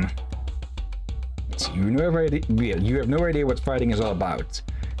again. So you have no idea what fighting is all about.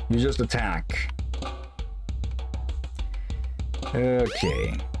 You just attack.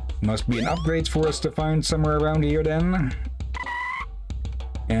 Okay. Must be an upgrade for us to find somewhere around here then.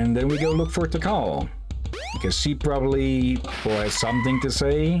 And then we go look for Tikal. Because she probably has something to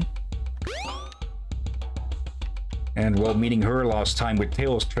say. And well, meeting her last time with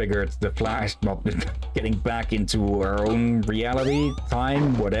Tails triggered the flash, well, getting back into our own reality,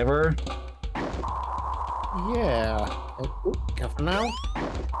 time, whatever. Yeah. Oh, careful now.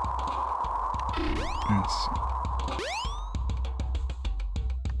 Let's see.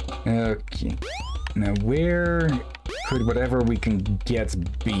 Okay. Now where could whatever we can get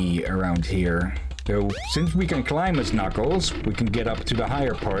be around here? So since we can climb as Knuckles, we can get up to the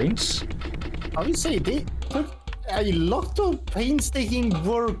higher points. I would say they took a lot of painstaking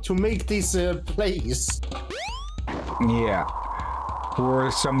work to make this place. Yeah.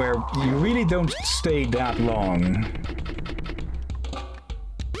 or somewhere you really don't stay that long.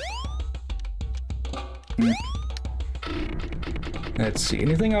 Let's see,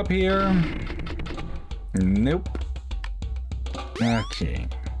 anything up here? Nope. Okay.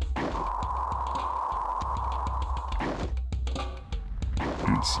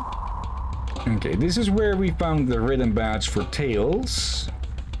 Let's see. Okay, this is where we found the rhythm badge for Tails.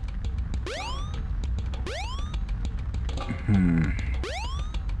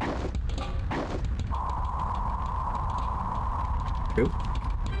 Oop.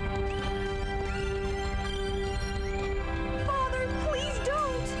 Father, please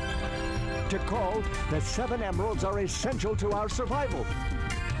don't! Tikal, the 7 emeralds are essential to our survival.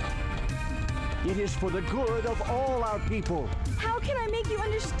 It is for the good of all our people. How can I make you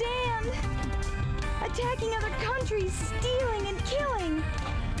understand? Attacking other countries, stealing and killing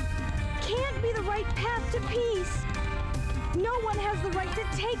can't be the right path to peace. No one has the right to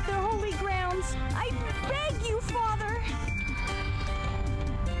take their holy grounds. I beg you, Father.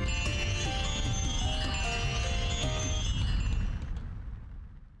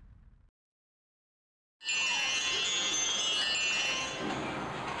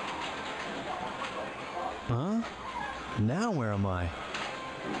 Huh? Now where am I?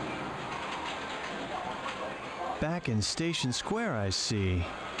 Back in Station Square, I see.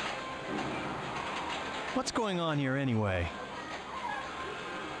 What's going on here anyway?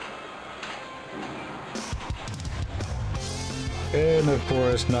 And of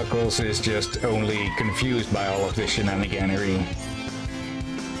course, Knuckles is just only confused by all of this shenaniganery.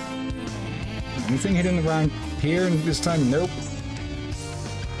 Anything hidden around here this time? Nope.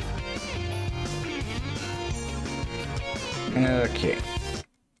 Okay.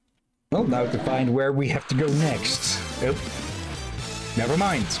 Well, now to find where we have to go next. Oh. Never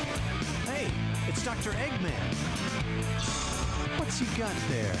mind. Hey, it's Dr. Eggman. What's he got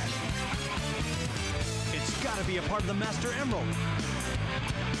there? It's gotta be a part of the Master Emerald.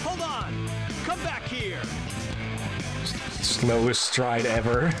 Hold on! Come back here! Slowest stride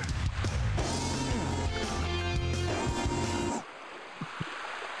ever.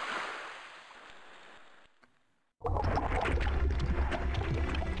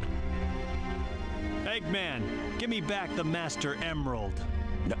 Eggman, give me back the Master Emerald.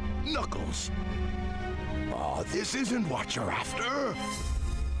 Knuckles. Oh, this isn't what you're after.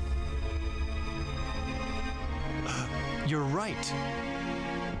 You're right.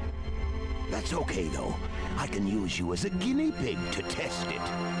 That's okay, though. I can use you as a guinea pig to test it.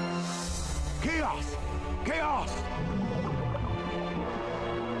 Chaos! Chaos!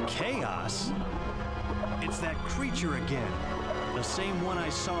 Chaos? It's that creature again. The same one I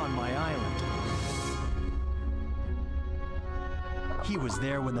saw on my island. He was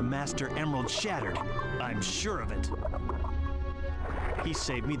there when the Master Emerald shattered. I'm sure of it. He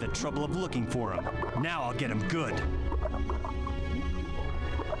saved me the trouble of looking for him. Now I'll get him good.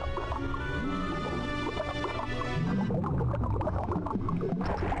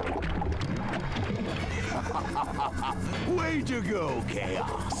 Way to go,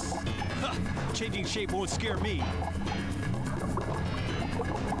 Chaos! Ha! Changing shape won't scare me.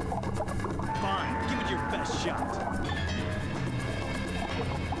 Fine, give it your best shot.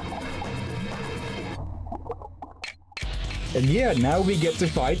 And yeah, now we get to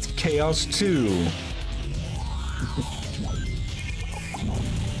fight Chaos 2.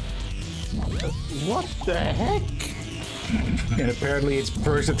 What the heck? And apparently its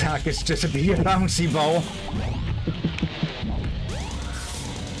first attack is just a big bouncy ball.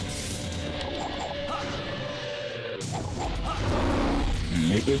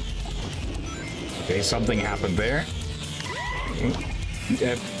 Okay, something happened there.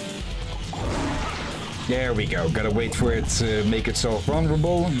 There we go. Gotta wait for it to make itself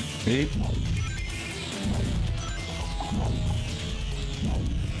vulnerable.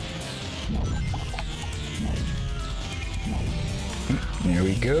 There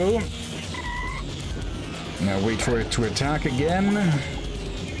we go. Now wait for it to attack again.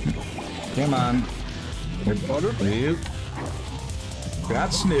 Come on.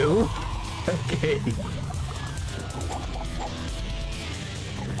 That's new. Okay.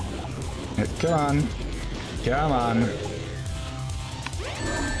 Come on. Come on.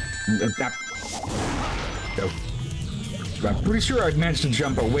 I'm pretty sure I'd managed to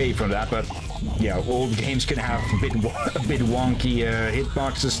jump away from that, but yeah, old games can have a bit wonky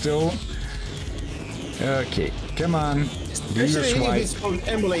hitboxes still. Okay, come on. Do your Especially swipe. if it's on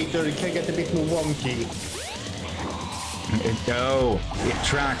emulator, it can get a bit more wonky. It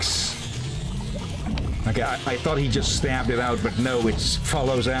tracks. Okay, I thought he just stabbed it out, but no, it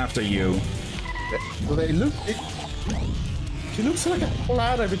follows after you. So they look... He looks like a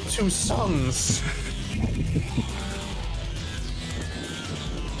planet with two suns.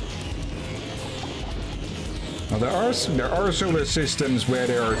 Well, there are solar systems where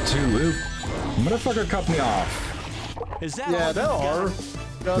there are two. Ooh, motherfucker cut me off. Is that Yeah, there are.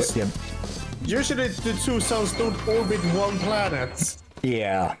 Because Yeah. usually the two suns don't orbit one planet.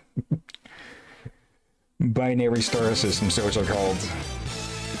 Yeah. Binary star system, so it's called.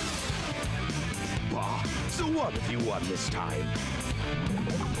 Bah, so what if you won this time?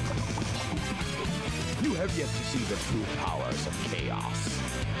 You have yet to see the true powers of chaos.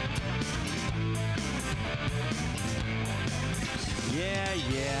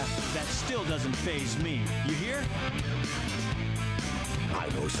 Yeah, that still doesn't faze me. You hear? I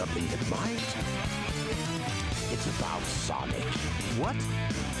know something that might. It's about Sonic. What?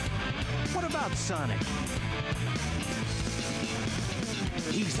 What about Sonic?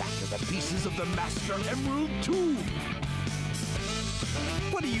 He's after the pieces of the Master Emerald too.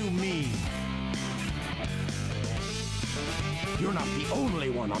 What do you mean? You're not the only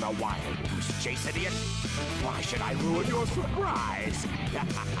one on a wild goose chase, idiot. Why should I ruin your surprise?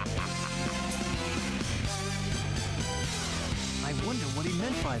 I wonder what he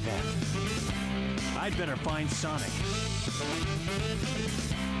meant by that. I'd better find Sonic.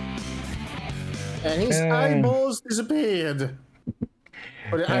 And his eyeballs disappeared.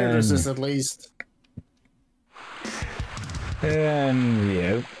 Or the irises, at least. And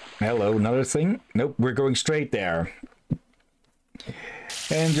yeah, hello, another thing. Nope, we're going straight there.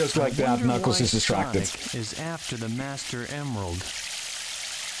 And just like that, Knuckles is distracted. Sonic is after the Master Emerald.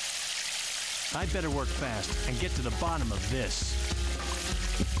 I'd better work fast and get to the bottom of this.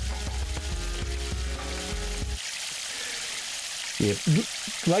 Yeah.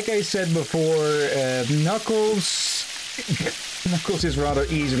 Like I said before, Knuckles is rather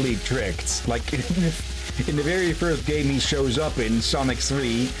easily tricked. Like in the very first game he shows up in, Sonic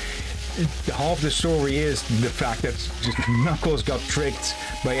 3, half the story is the fact that Knuckles got tricked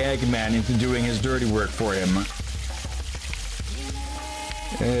by Eggman into doing his dirty work for him.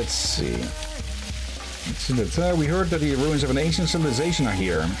 Let's see. We heard that the ruins of an ancient civilization are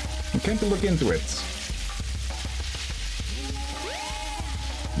here. We came to look into it.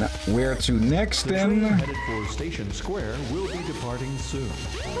 Now, where to next The then? train headed for Station Square will be departing soon.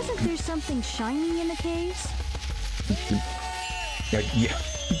 Wasn't there something shiny in the caves? Yeah.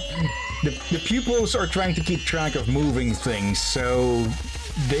 The pupils are trying to keep track of moving things, so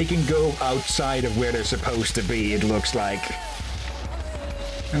they can go outside of where they're supposed to be, it looks like.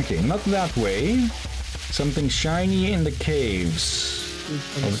 Okay, not that way. Something shiny in the caves.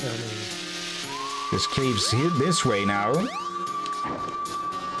 There's caves here this way now.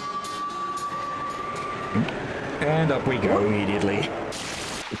 And up we go immediately.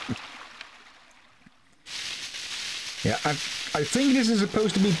 Yeah, I think this is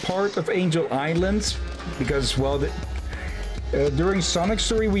supposed to be part of Angel Island, because, well, during Sonic's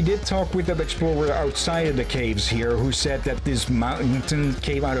story we did talk with that explorer outside of the caves here, who said that this mountain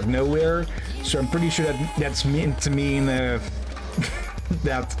came out of nowhere, so I'm pretty sure that that's meant to mean, that,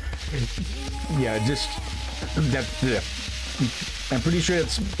 yeah, just, that, I'm pretty sure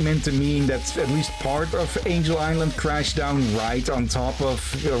it's meant to mean that at least part of Angel Island crashed down right on top of,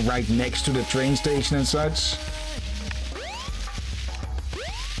 right next to the train station and such.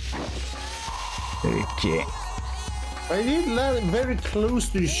 Okay. I did land very close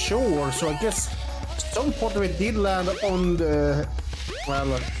to the shore, so I guess some part of it did land on the,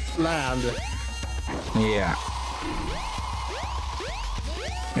 well, land. Yeah.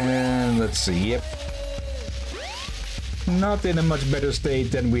 And let's see, yep. Not in a much better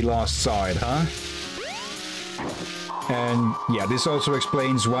state than we last saw it, huh? And yeah, this also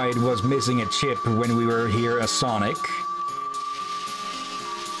explains why it was missing a chip when we were here as Sonic.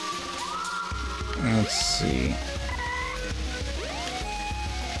 Let's see.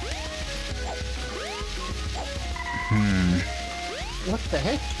 What the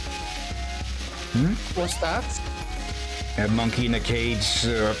heck? What's that? A monkey in a cage,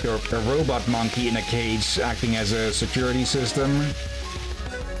 or a robot monkey in a cage acting as a security system.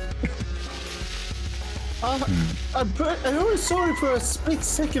 I only saw it for a split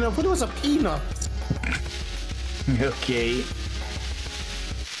second. I thought it was a peanut. Okay.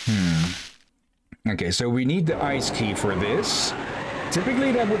 Okay, so we need the ice key for this.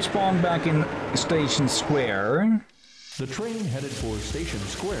 Typically that would spawn back in Station Square. The train headed for Station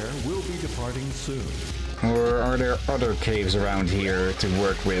Square will be departing soon. Or are there other caves around here to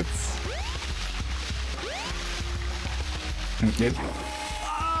work with? Yep.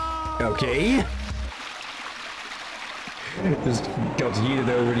 Okay. Just got yeeted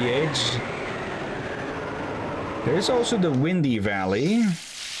over the edge. There's also the Windy Valley.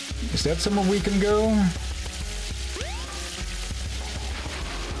 Is that somewhere we can go?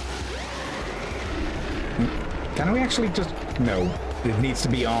 Can we actually just... No, it needs to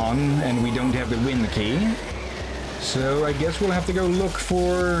be on, and we don't have the wind key. So I guess we'll have to go look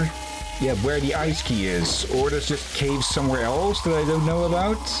for... Yeah, where the ice key is. Or there's just caves somewhere else that I don't know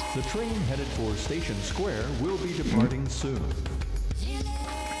about. The train headed for Station Square will be departing soon.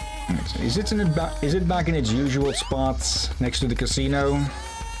 Is it back in its usual spots next to the casino?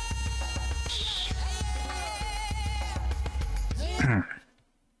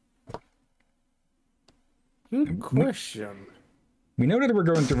 Good question. We know that we're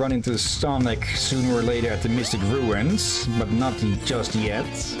going to run into Sonic sooner or later at the Mystic Ruins, but not just yet.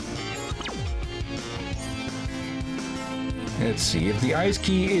 Let's see, if the ice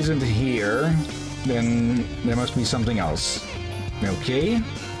key isn't here, then there must be something else. Okay.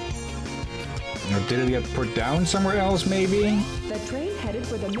 Or did it get put down somewhere else, maybe? The train headed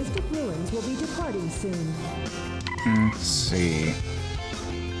for the Mystic Ruins will be departing soon. Let's see.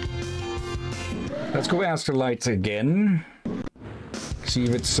 Let's go ask the light again. See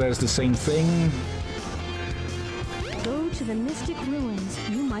if it says the same thing. Go to the Mystic Ruins.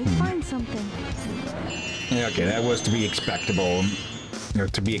 You might find something. Yeah, okay, that was to be expectable. Or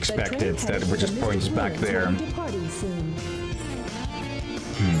to be expected, that it just points back there.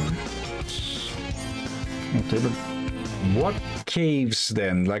 Okay, but what caves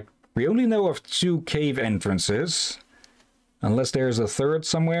then? Like, we only know of 2 cave entrances. Unless there's a third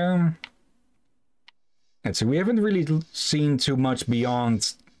somewhere. And so we haven't really seen too much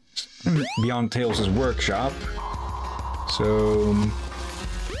beyond Tails' workshop. So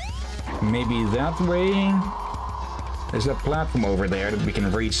maybe that way. There's a platform over there that we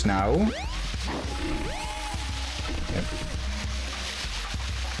can reach now. Yep.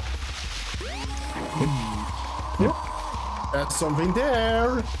 Yep. That's something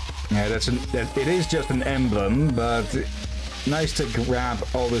there. Yeah, it is just an emblem, but nice to grab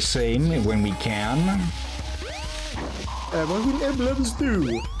all the same when we can. What will emblems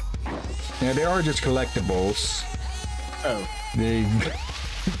do? Yeah, they are just collectibles. Oh. They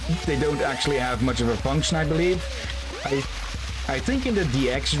don't actually have much of a function, I believe. I think in the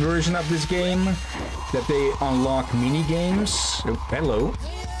DX version of this game that they unlock mini-games. Oh, hello.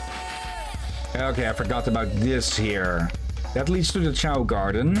 Okay, I forgot about this here. That leads to the Chow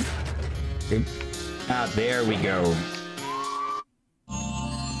Garden. Okay. Ah, there we go.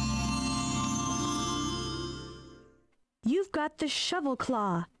 You've got the shovel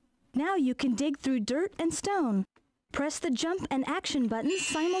claw. Now you can dig through dirt and stone. Press the jump and action buttons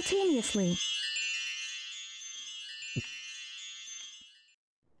simultaneously.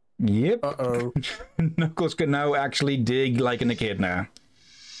 Yep. Uh-oh. Knuckles can now actually dig like an echidna.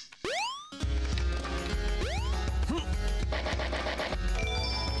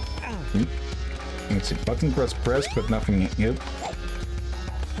 Let's see, button press, but nothing. Yep.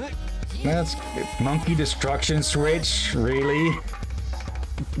 That's monkey destruction switch, really?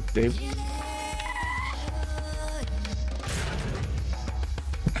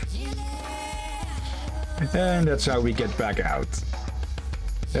 And that's how we get back out.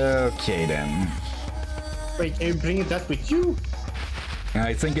 Okay then. Wait, can you bring that with you?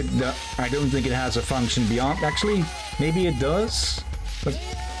 I think I don't think it has a function beyond. Actually, maybe it does. But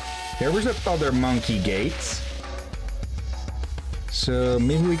there was that other monkey gate. So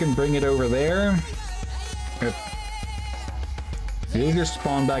maybe we can bring it over there. Did it just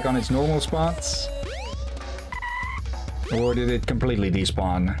spawn back on its normal spots? Or did it completely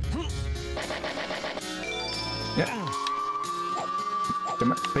despawn? Yeah.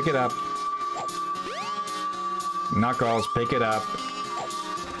 Come on, pick it up. Knuckles, pick it up.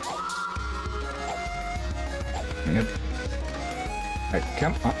 Yep. Right,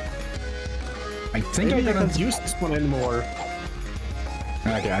 come on. I think Maybe I can't use this one anymore.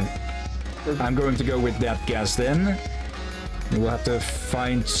 Okay, I'm going to go with that guess then. We'll have to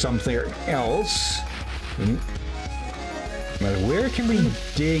find something else. But where can we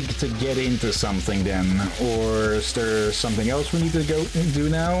dig to get into something then? Or is there something else we need to go do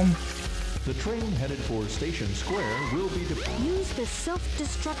now? The train headed for Station Square will be Use the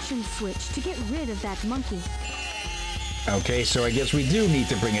self-destruction switch to get rid of that monkey. Okay, so I guess we do need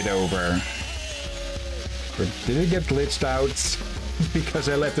to bring it over. Or did it get glitched out because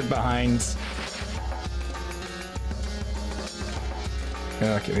I left it behind?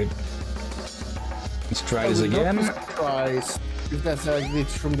 Okay, let's try this again. Surprise if that's a glitch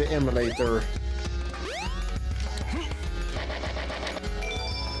from the emulator.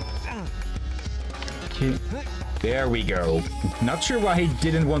 Okay, there we go. Not sure why he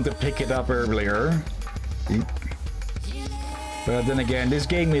didn't want to pick it up earlier. But then again, this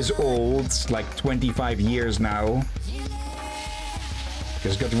game is old, it's like 25 years now.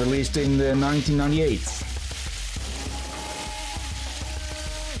 Just got released in 1998.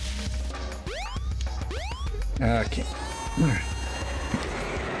 Okay.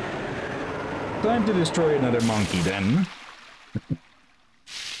 Time to destroy another monkey then.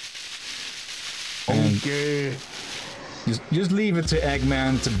 Okay. Just leave it to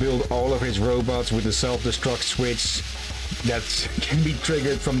Eggman to build all of his robots with a self-destruct switch that can be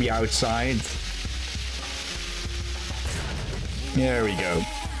triggered from the outside. There we go.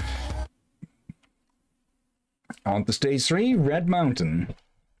 On to stage 3, Red Mountain.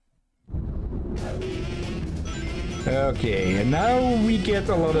 Okay, and now we get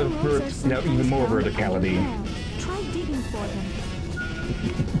a lot of even more verticality. Try digging for them.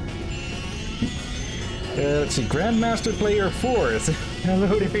 Let's see, Grandmaster Player 4th.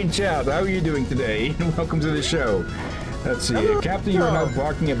 Hello there in chat, how are you doing today? Welcome to the show. Let's see, Captain, you are now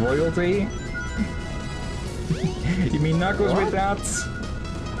barking at royalty. You mean Knuckles with that?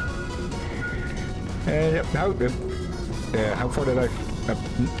 How far did I...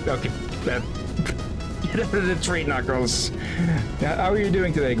 okay, get out of the tree, Knuckles. How are you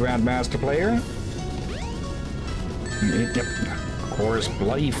doing today, Grandmaster Player? Yep, of course,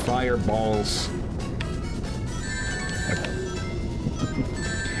 bloody fireballs.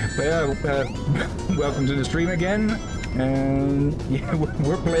 Well, welcome to the stream again. And yeah,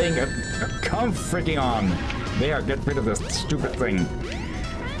 we're playing a come freaking on. There, get rid of this stupid thing.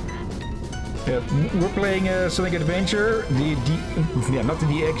 We're playing Sonic Adventure, not the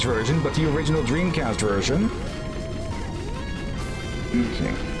DX version, but the original Dreamcast version.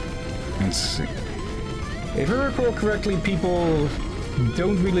 Okay, let's see. If I recall correctly, people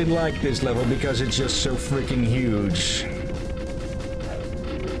don't really like this level because it's just so freaking huge.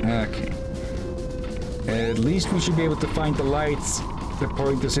 Okay. At least we should be able to find the lights that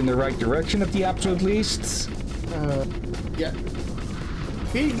point us in the right direction at the absolute least. Yeah.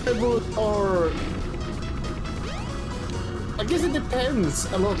 Big levels are... I guess it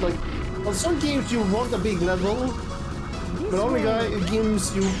depends a lot. Like, on some games you want a big level, but on the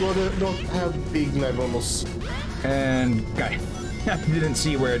games you gotta not have big levels. And I didn't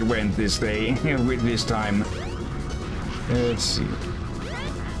see where it went this day, with this time. Let's see.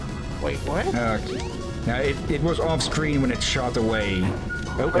 Wait, what? Okay. Now, it was off screen when it shot away.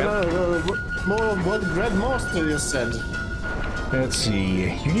 Okay. More of what Grandmaster just said. Let's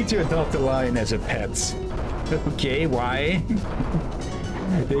see. You need to adopt a lion as a pet. Okay, why?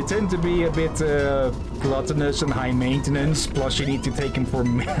 They tend to be a bit gluttonous and high maintenance, plus you need to take them for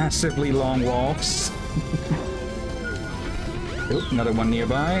massively long walks. Oh, another one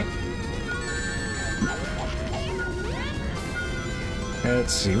nearby.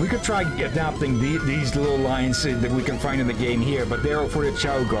 Let's see, we could try adapting these little lions that we can find in the game here, but they're for the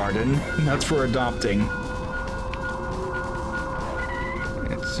Chow Garden, not for adopting.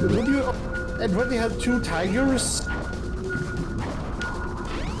 Let's see. Would you already have 2 tigers?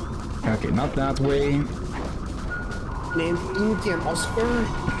 Okay, not that way. Named Inky and Oscar?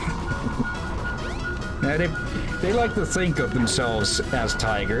 Now, they like to think of themselves as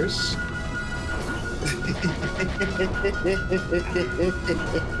tigers.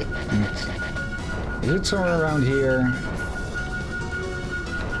 Is it somewhere around here?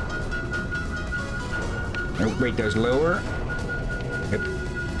 Oh, wait, there's lower. Yep.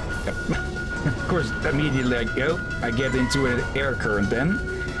 Of course, immediately I get into an air current then.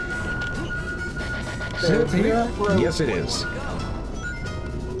 Is it here? Yes, it is.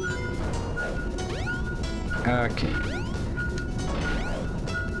 Okay.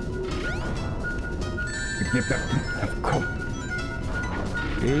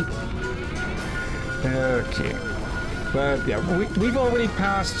 Okay. But yeah, we've already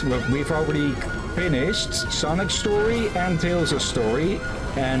passed, well, we've already finished Sonic's story and Tails' story,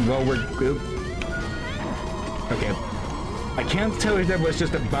 and well, we're... Okay. I can't tell if that was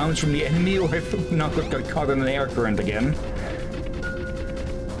just a bounce from the enemy or if Knuckles got caught in an air current again.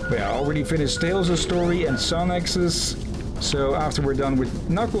 But yeah, I already finished Tails' story and Sonic's, so after we're done with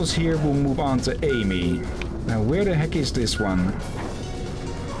Knuckles here, we'll move on to Amy. Now, where the heck is this one?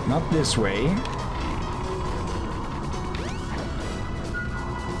 Not this way.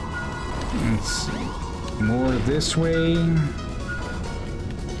 Let's see. More this way.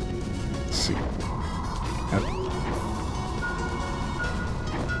 Let's see. Up.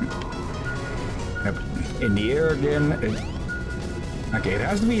 Up in the air again. Okay, it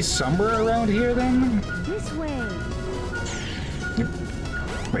has to be somewhere around here then? This way. Yep.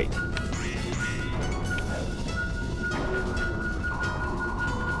 Wait.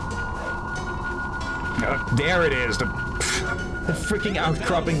 Oh, there it is. The freaking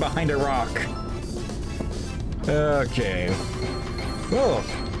outcropping behind a rock. Okay. Well,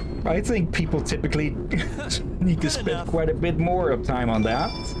 I think people typically need to spend quite a bit more of time on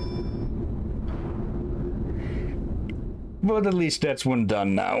that. But at least that's one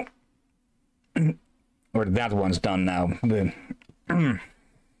done now. Or that one's done now.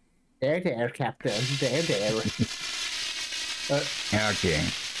 There, Captain. There. Okay.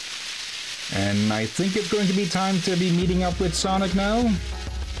 And I think it's going to be time to be meeting up with Sonic now.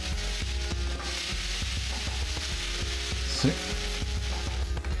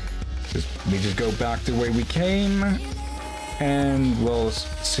 We just go back to where we came, and we'll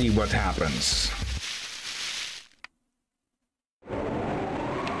see what happens.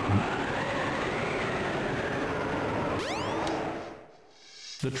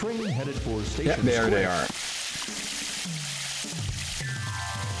 The train headed for Station there Square. they are.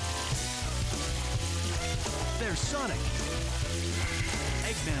 There's Sonic.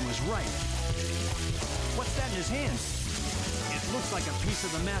 Eggman was right. What's that in his hand? It looks like a piece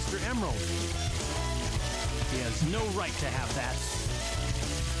of the Master Emerald. He has no right to have that.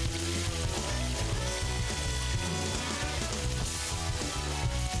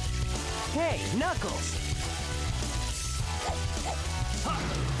 Hey, Knuckles!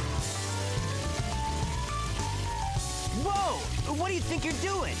 Whoa! What do you think you're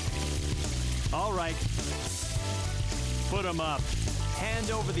doing? All right. Put him up.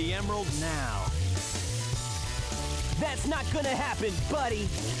 Hand over the emerald now. That's not gonna happen, buddy!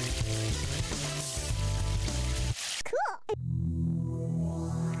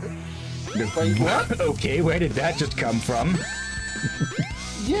 What? Okay, where did that just come from?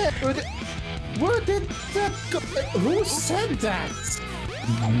 Yeah, but where did that go? Who said that?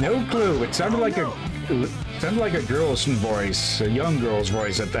 No clue. It sounded like a girl's voice, a young girl's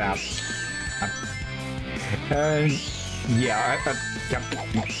voice at that. Yeah. Yep.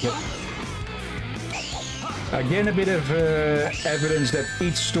 Again, a bit of evidence that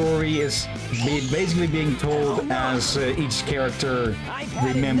each story is basically being told as each character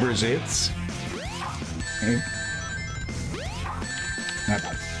remembers it. Okay.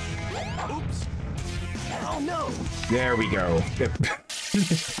 Oops! Oh no! There we go.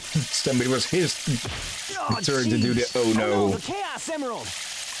 Somebody was his turn to do the oh no. The Chaos Emerald!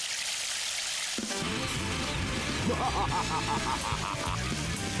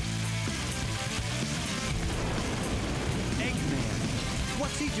 Eggman,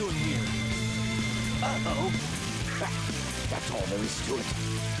 what's he doing here? Uh-oh. That's all there is to it.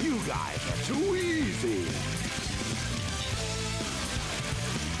 You guys are too easy.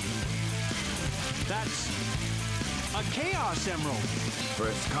 That's a Chaos Emerald.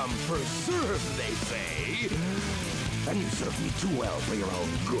 First come, first serve, they say. And you serve me too well for your own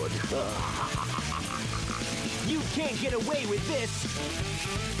good. You can't get away with this!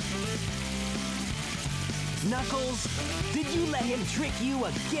 Knuckles, did you let him trick you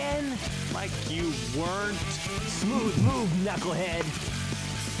again? Like you weren't. Smooth move, Knucklehead.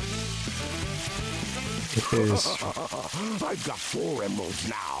 It is. I've got 4 emeralds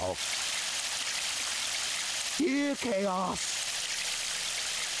now. Here, Chaos.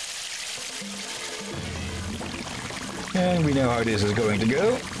 And we know how this is going to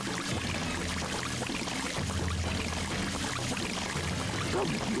go. Come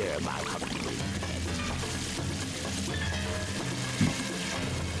here, Malcolm.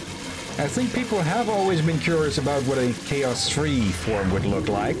 I think people have always been curious about what a Chaos 3 form would look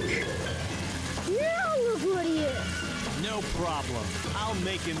like. Now look what he is. No problem. I'll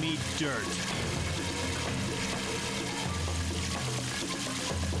make him eat dirt.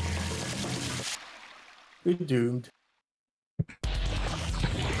 We're doomed.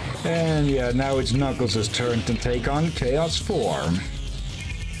 And yeah, now it's Knuckles' turn to take on Chaos form.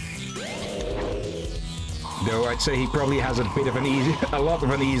 Though I'd say he probably has a bit of a lot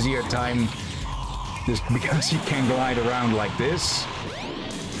of an easier time just because he can glide around like this.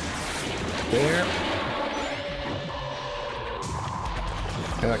 There.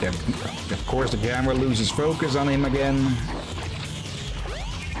 Okay. Of course the camera loses focus on him again.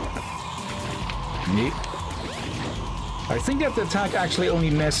 Neat. I think that the attack actually only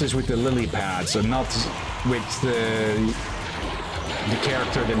messes with the lily pads and not with the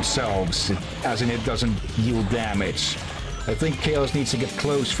character themselves, as in it doesn't yield damage. I think Chaos needs to get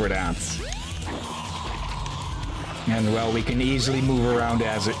close for that. And well, we can easily move around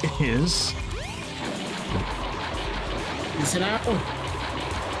as it is. Is it out?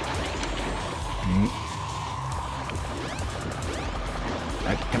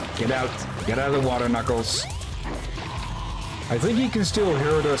 Get out. Get out of the water, Knuckles. I think he can still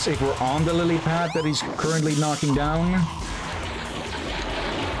hurt us if we're on the lily pad that he's currently knocking down.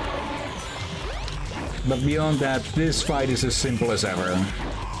 But beyond that, this fight is as simple as ever.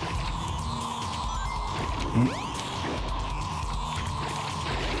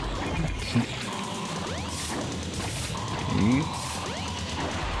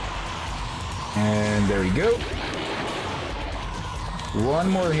 And there we go. One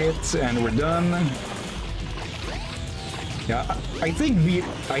more hit and we're done. Yeah, I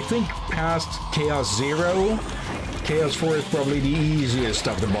think past Chaos 0, Chaos 4 is probably the easiest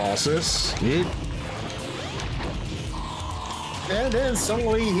of the bosses. And then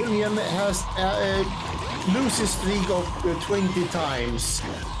suddenly Hillyan has a losing streak of 20 times.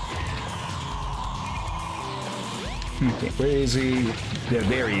 Okay, where is he? Yeah,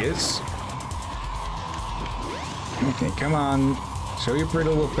 there he is. Okay, come on. Show your pretty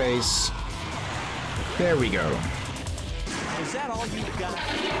little face. There we go. Is that all you got?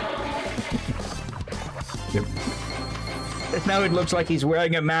 Yep. Now it looks like he's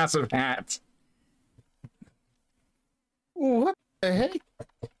wearing a massive hat. What the heck?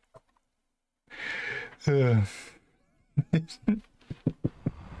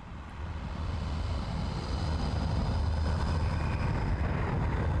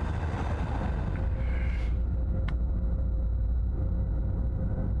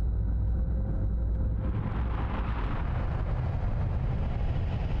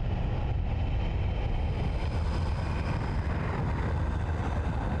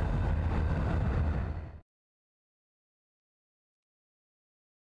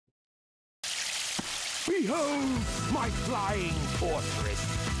 Behold my flying fortress,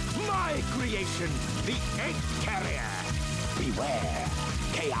 my creation, the Egg Carrier. Beware,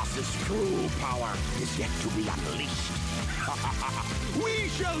 Chaos's true power is yet to be unleashed. We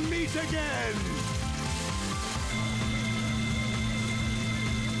shall meet again!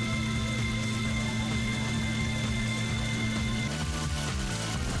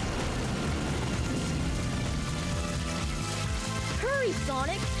 Hurry,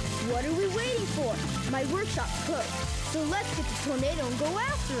 Sonic! What are we waiting for? My workshop's closed, so let's get the tornado and go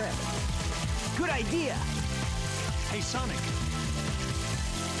after him. Good idea. Hey, Sonic.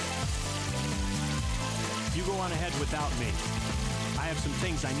 You go on ahead without me. I have some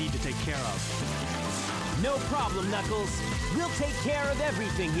things I need to take care of. No problem, Knuckles. We'll take care of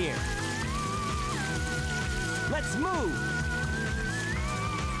everything here. Let's move.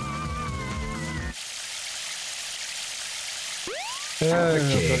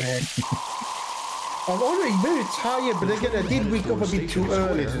 Okay. I'm already very tired, but again, I did wake up a bit too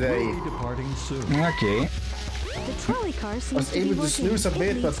early today. Departing soon. Okay. The trolley car I seems was to be able to working. snooze a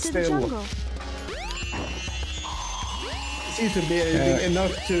bit, It but leads to the still. jungle. It seems to be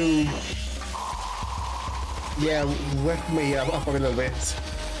enough to, yeah, wake me up a little bit.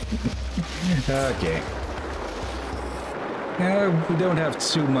 Okay. We don't have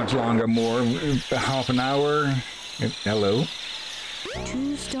too much longer more. Half an hour. Hello.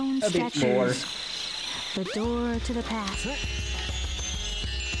 Two stone A bit statues. more. The door to the past.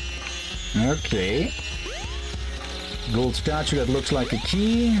 Okay. Gold statue that looks like a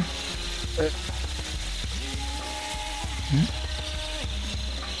key.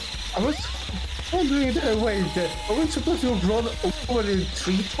 I was wondering, wait, are we supposed to run over the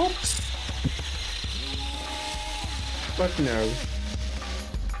treetops? But no.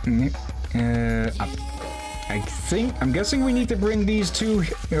 I'm guessing we need to bring these two,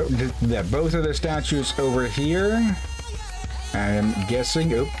 both of the statues over here. I'm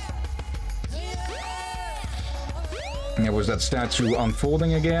guessing, There was that statue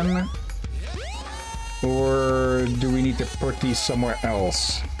unfolding again. Or do we need to put these somewhere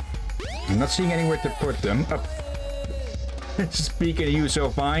else? I'm not seeing anywhere to put them. Speaking of you, so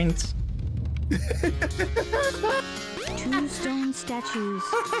fine. Two stone statues.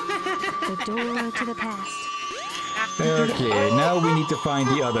 The door to the past. Okay, now we need to find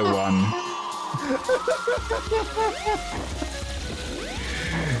the other one.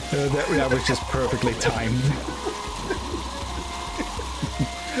 That was just perfectly timed.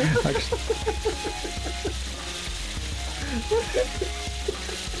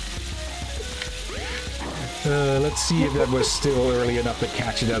 Let's see if that was still early enough to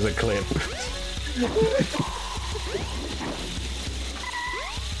catch it as a clip.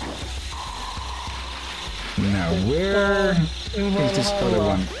 Now, where is this other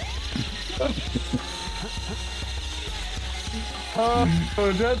one?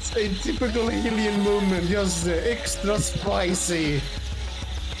 Oh, that's a typical Hillyan moment, just extra spicy.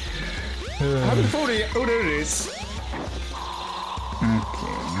 How do you oh, there it is.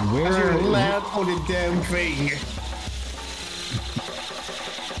 Okay, now where As you are land on the damn thing.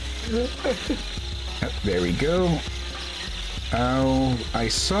 There we go. Oh, I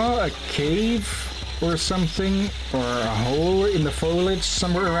saw a cave or something, or a hole in the foliage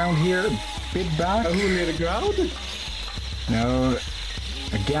somewhere around here, a bit back. A hole near the ground? No,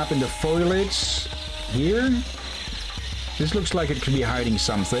 a gap in the foliage here. This looks like it could be hiding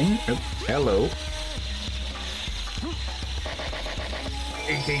something. Hello.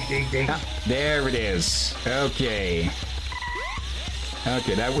 Dig, dig, dig, dig. Ah, there it is. Okay.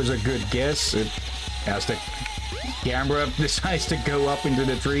 Okay, that was a good guess. As the camera decides to go up into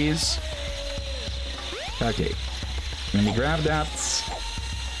the trees. Okay. Let me grab that.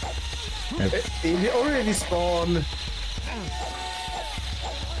 It already spawned.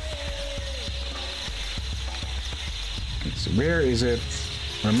 So where is it?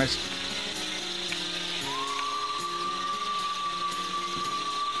 Where am I?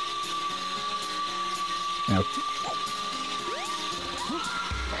 Nope.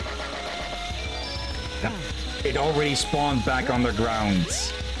 It already spawned back on the ground.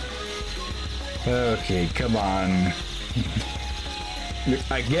 Okay, come on.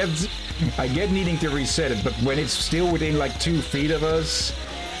 I get needing to reset it, but when it's still within like 2 feet of us.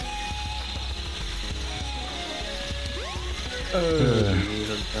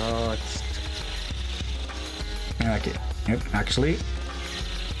 Oh, Okay. Yep, actually.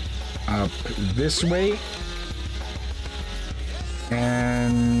 Up this way.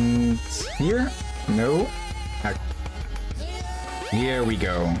 And here? No. Here we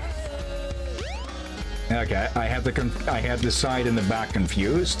go. Okay, I had the side and the back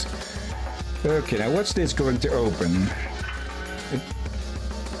confused. Okay, now what's this going to open?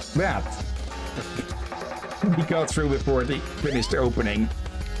 That. We got through before they finished opening.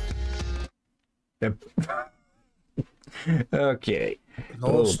 Yep. Okay.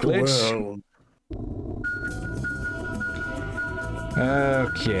 Lost glitch. world.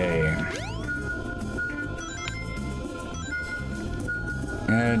 Okay.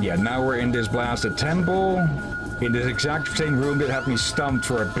 And yeah, now we're in this blasted temple. In this exact same room that had me stumped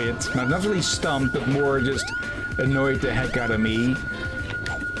for a bit. Not really stumped, but more just annoyed the heck out of me.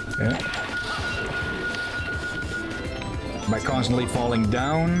 Yeah. By constantly falling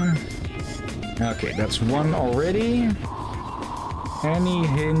down. Okay, that's one already. Any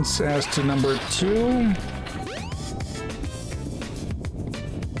hints as to number 2?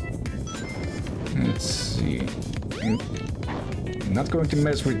 Let's see. I'm not going to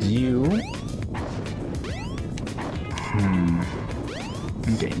mess with you.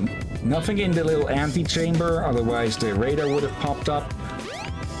 Okay, nothing in the little antechamber, otherwise the radar would have popped up.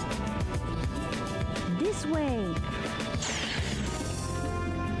 This way.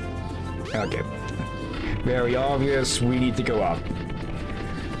 Okay. Very obvious, we need to go up.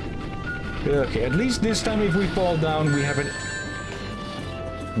 Okay, at least this time if we fall down, we have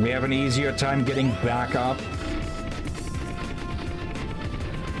an easier time getting back up.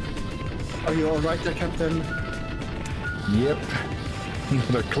 Are you alright there, Captain? Yep.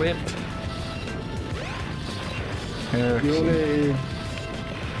 Another clip. Okay. You only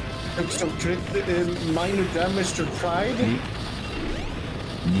took some minor damage to Pride?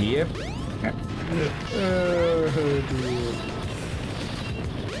 Yep. Oh dear.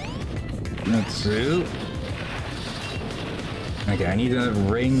 Let's see. Okay, I need a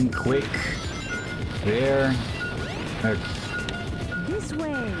ring quick. There. This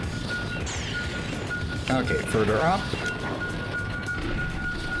way. Okay, further up.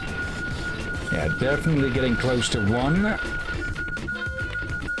 Yeah, definitely getting close to 1.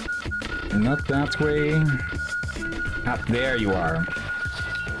 Not that way. Ah, there you are.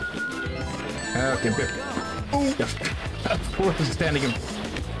 Okay, of course, standing in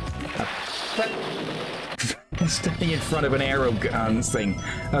front of an arrow gun thing.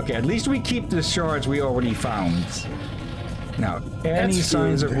 Okay, at least we keep the shards we already found. Now, any That's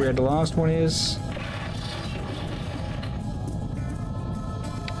signs good. of where the last one is?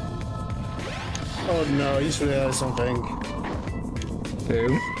 Oh no, he's realized something.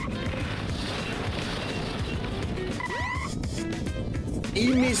 Two.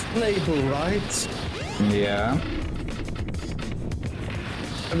 Amy's playable, right? Yeah.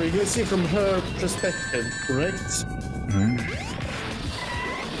 I mean, you can see from her perspective, correct?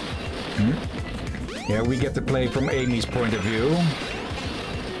 Yeah, we get to play from Amy's point of view.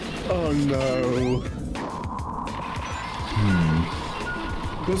 Oh no.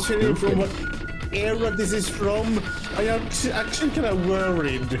 Considering from what era this is from, I am actually kind of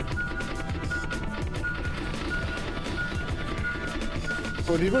worried.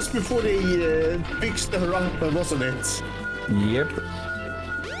 But it was before they fixed her up, wasn't it? Yep.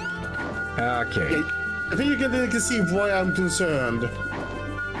 Okay. I think you can see why I'm concerned.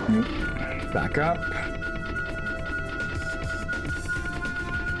 Back up.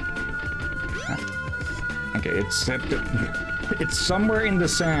 Okay, it's somewhere in the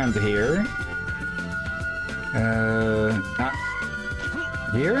sand here.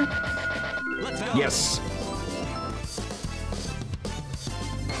 Here? Yes.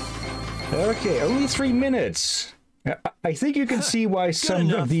 Okay, only 3 minutes. I think you can see why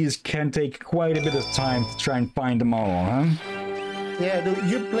some of these can take quite a bit of time to try and find them all, huh? Yeah,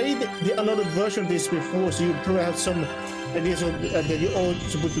 you played a lot of versions of this before, so you probably have some ideas that you're all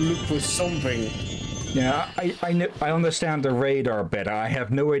supposed to look for something. Yeah, I understand the radar better. I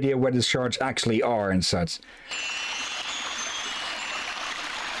have no idea where the shards actually are and such.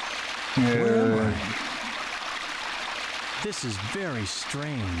 Where am I? This is very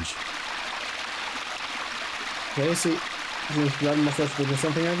strange. Okay, see, is Grandmaster doing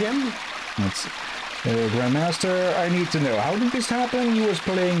something again? Grandmaster, I need to know, how did this happen? You was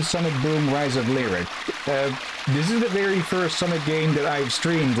playing Sonic Boom Rise of Lyric. This is the very first Sonic game that I've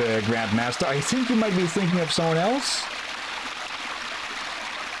streamed, Grandmaster. I think you might be thinking of someone else.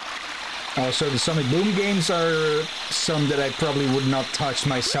 Also, the Sonic Boom games are some that I probably would not touch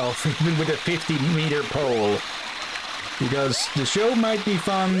myself, even with a 50-meter pole. Because the show might be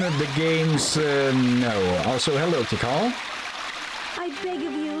fun, the games, no. Also, hello, Tikal. I beg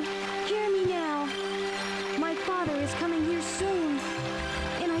of you, hear me now. My father is coming here soon,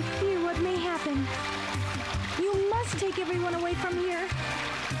 and I fear what may happen. You must take everyone away from here.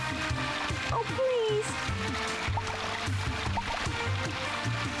 Oh, please.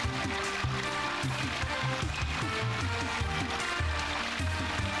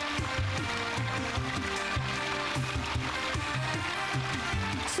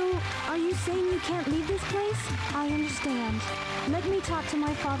 So, are you saying you can't leave this place? I understand. Let me talk to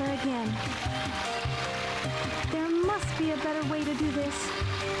my father again. There must be a better way to do this.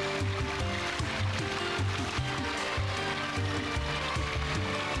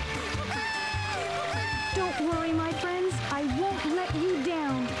 Don't worry, my friends. I won't let you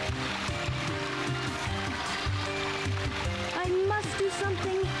down. I must do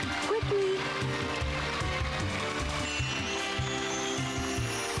something quickly.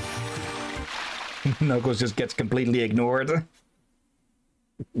 Knuckles just gets completely ignored.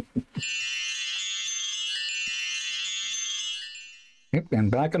 Yep,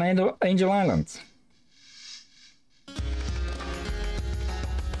 and back on Angel Island.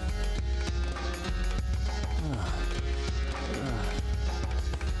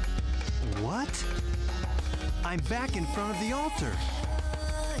 What? I'm back in front of the altar.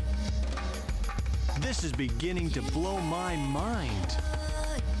 This is beginning to blow my mind.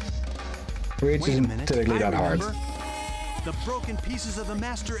 Which isn't typically that hard. The broken pieces of the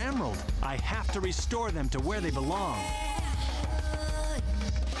Master Emerald. I have to restore them to where they belong.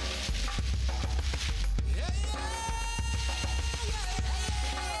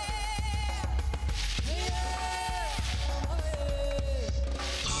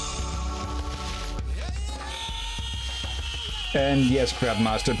 And yes,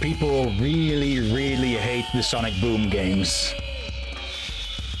 Crabmaster, people really hate the Sonic Boom games.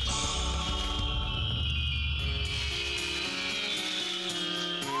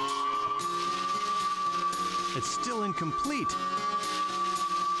 It's still incomplete.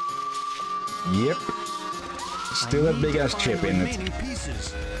 Yep. Still a big ass chip in it.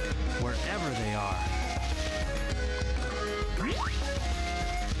 Pieces, wherever they are.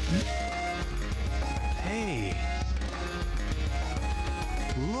 Hey.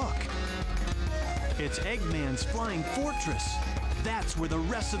 Look. It's Eggman's flying fortress. That's where the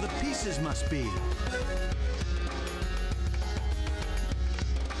rest of the pieces must be.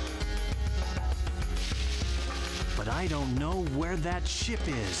 But I don't know where that ship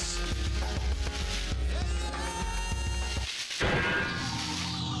is.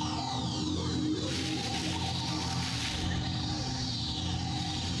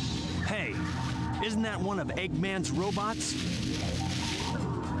 Hey, isn't that one of Eggman's robots?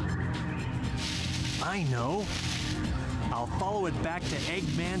 I know. I'll follow it back to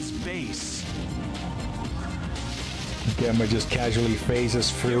Eggman's base. Gamma just casually phases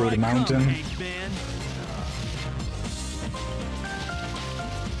through the mountain. Eggman.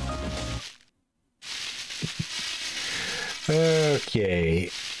 Okay.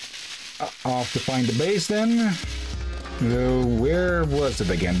 Off to find the base then. So where was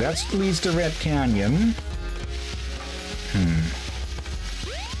it again? That leads to Red Canyon.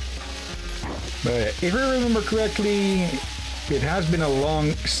 But if I remember correctly, it has been a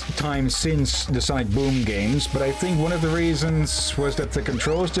long time since the Sonic Boom games, but I think one of the reasons was that the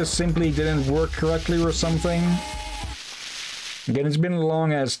controls just simply didn't work correctly or something. Again, it's been a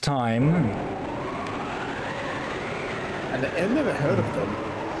long as time. And I've never heard of them.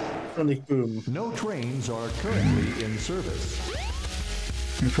 Sonic Boom. No trains are currently in service.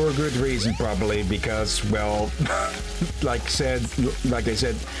 For a good reason, probably, because, well, like I said,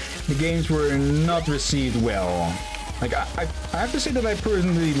 the games were not received well. Like, I have to say that I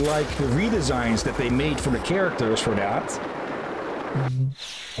personally like the redesigns that they made for the characters for that.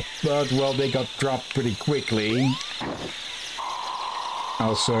 But, well, they got dropped pretty quickly.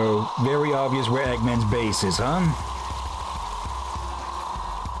 Also, very obvious where Eggman's base is, huh?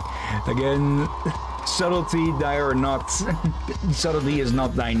 Again, subtlety, thy or not. Subtlety is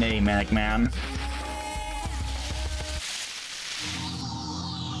not thy name, Eggman.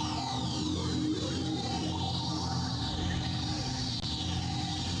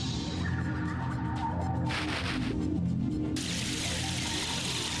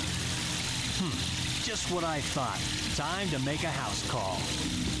 Just what I thought. Time to make a house call.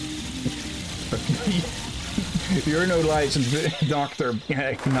 You're no licensed doctor,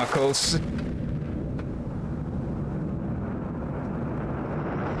 Knuckles.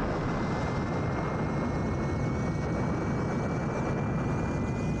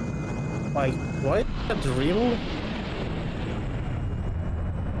 Like, what? That's real?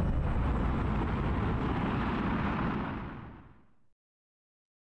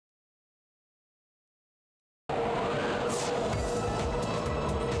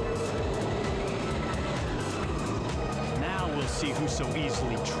 Now we'll see who's so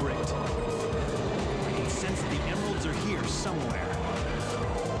easily tricked. I can sense the emeralds are here somewhere.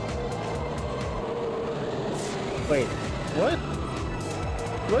 Wait, what?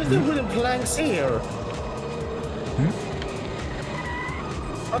 Why is there wooden planks here?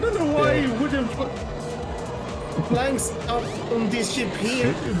 I don't know why wooden planks up on this ship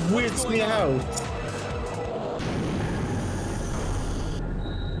here weirds me out.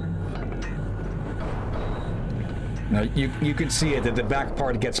 Now, you can see it, that the back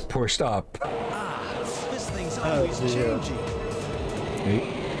part gets pushed up. Ah, this thing's always changing.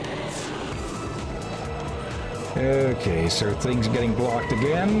 Okay, so things are getting blocked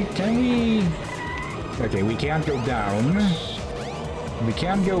again. Can we... Okay, we can't go down. We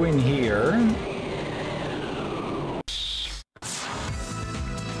can't go in here.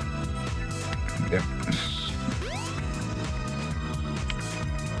 Yep.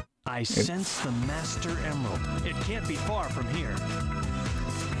 I sense the Master Emerald. It can't be far from here.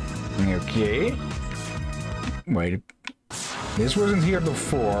 Okay. Wait. This wasn't here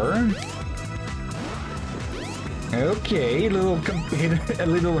before. Okay, a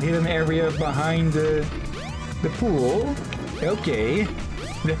little hidden area behind the pool. Okay,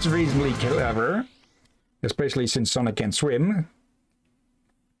 that's reasonably clever, especially since Sonic can swim.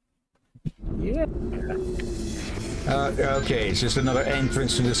 Yeah. Okay, it's just another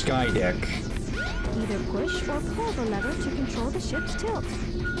entrance to the sky deck. Either push or pull the lever to control the ship's tilt.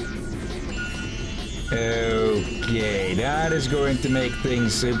 Okay, that is going to make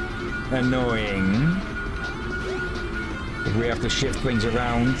things annoying. If we have to shift things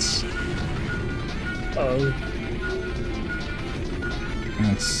around. Oh.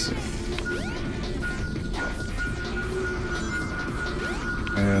 Let's see.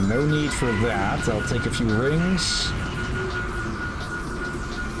 No need for that. I'll take a few rings.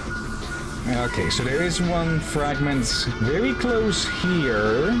 Okay, so there is one fragment very close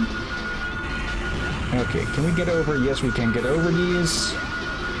here. Okay, can we get over? Yes, we can get over these.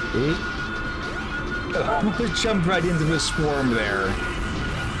 Almost jumped right into the swarm there.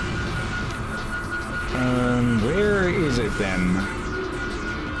 Where is it then?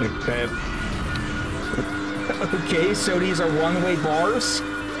 Okay, so these are one-way bars.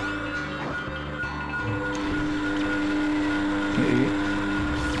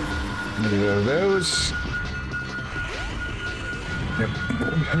 Those.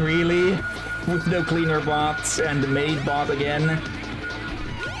 Really? With no cleaner bots and the maid bot again?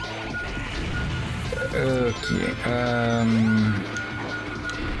 Okay,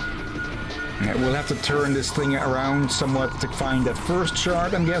 yeah, we'll have to turn this thing around somewhat to find that first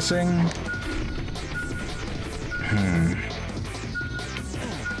shard, I'm guessing.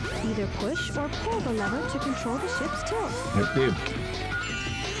 Either push or pull the lever to control the ship's tilt. Yep.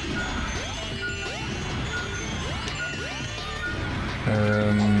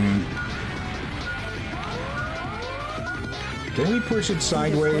 Can we push it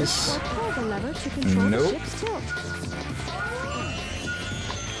sideways? Nope.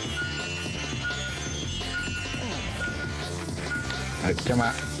 Come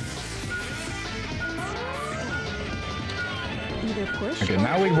on. Okay,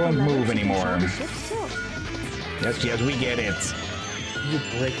 now we won't move anymore. Yes, we get it. You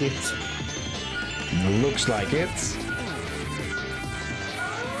break it. Looks like it.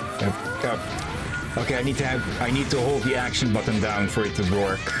 Okay, I need to hold the action button down for it to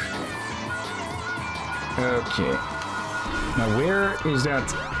work. Okay. Now where is that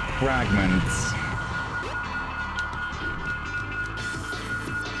fragment?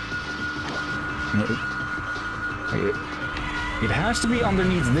 It has to be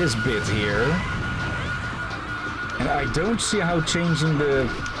underneath this bit here. And I don't see how changing the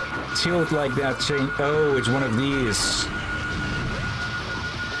tilt like that change. Oh, it's one of these.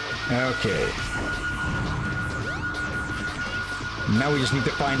 Okay. Now we just need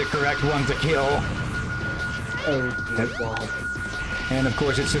to find the correct one to kill. Oh my god. And of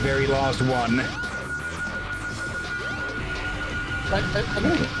course it's the very last one. I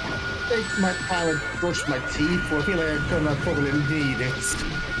don't take my time and brush my teeth, for I feel like I'm gonna probably need it.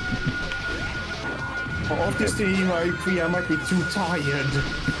 After stream, I might be too tired.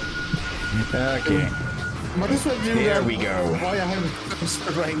 Okay. Might as well do there that. We go. Why I have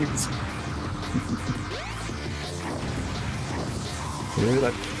strength.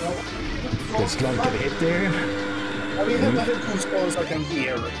 Let's not get hit there. I mean, have the headphones on so I can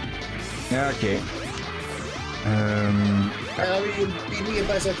hear. Okay. I will be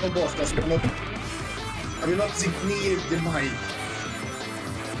nearby så jag kan borsta. I will not sit near the mic.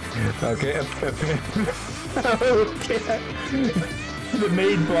 Okay. Okay. The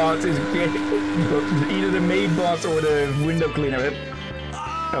maid bot is either the maid bot or the window cleaner.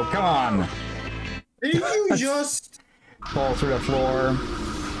 Oh, come on. Did you just fall through the floor?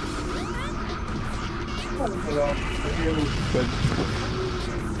 But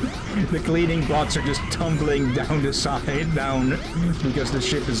the cleaning bots are just tumbling down the side, down, because the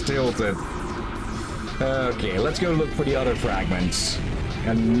ship is tilted. Okay, let's go look for the other fragments.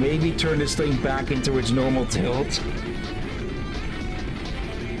 And maybe turn this thing back into its normal tilt.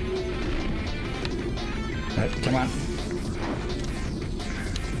 Come on.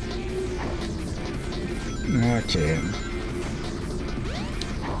 Okay.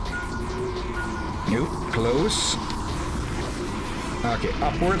 Nope, close. Okay,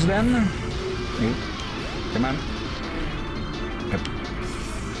 upwards then. Nope. Come on. Yep.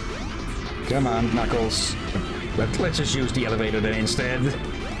 Come on, Knuckles. Let's just use the elevator then instead.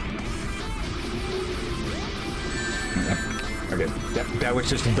 Yep. Okay, that was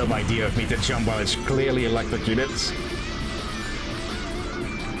just a dumb idea of me to jump while it's clearly electrocuted.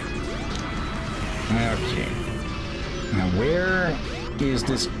 Okay. Now where is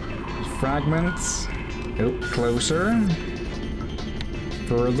this fragment? Oh, closer.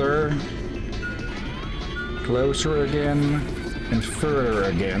 Further. Closer again. And further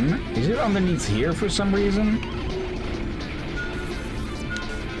again. Is it underneath here for some reason?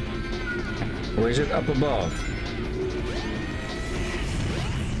 Or is it up above?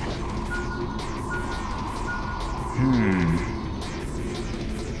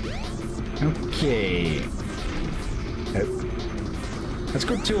 Okay. Let's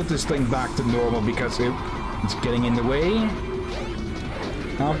go tilt this thing back to normal because it's getting in the way.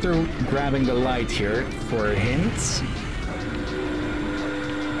 After grabbing the light here for a hint.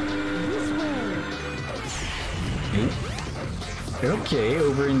 Okay,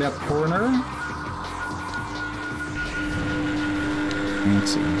 over in that corner.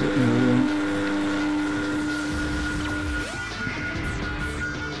 Let's see.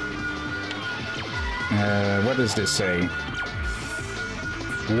 What does this say?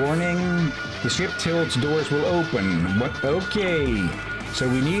 Warning, the ship tilts, doors will open. What? Okay, so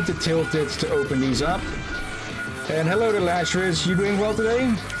we need to tilt it to open these up. And hello to Lazarus, you doing well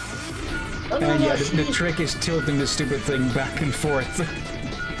today? And yeah, the trick is tilting the stupid thing back and forth.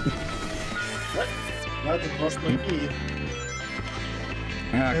 What? Now to cross my key.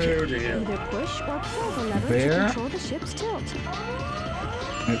 Okay. Oh dear. Either push or pull the lever There. to control the ship's tilt.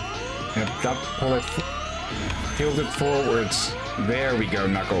 Pull it. Tilt it forwards. There we go,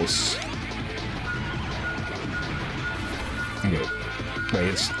 Knuckles. Okay.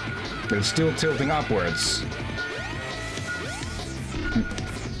 Wait, it's still tilting upwards.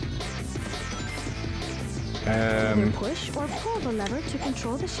 Either push or pull the lever to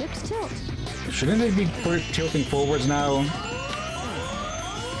control the ship's tilt. Shouldn't it be tilting forwards now?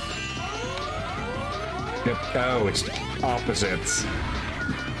 Yep. Oh, it's opposite.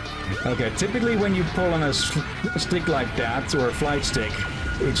 Okay, typically when you pull on a stick like that, or a flight stick,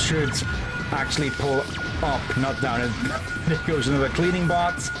 it should actually pull up, not down. It goes into the cleaning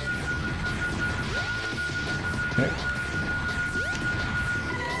bot.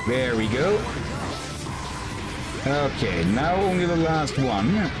 There we go. Okay, now only the last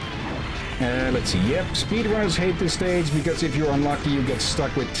one. Let's see. Yep, speedrunners hate this stage because if you're unlucky, you get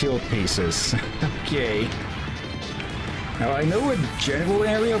stuck with tilt pieces. Okay. Now I know a general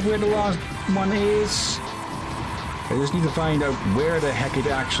area of where the last one is. I just need to find out where the heck it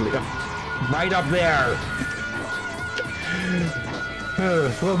actually... right up there!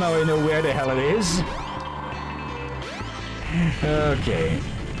 Well, now I know where the hell it is. Okay.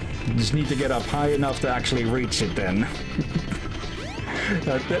 Just need to get up high enough to actually reach it then.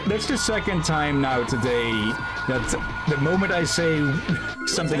 That's the second time now today that the moment I say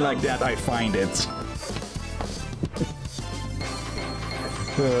something like that, I find it.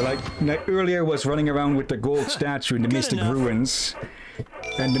 Like earlier was running around with the gold statue in the Mystic Ruins.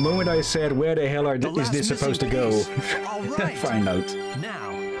 And the moment I said, where the hell is this supposed to go? Right. Find out.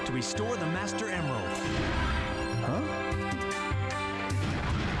 Now, to restore the Master Emerald. Huh?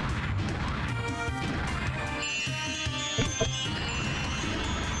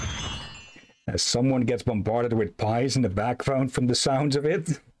 As someone gets bombarded with pies in the background from the sounds of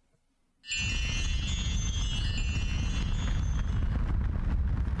it.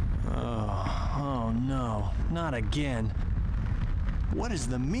 Oh no, not again. What is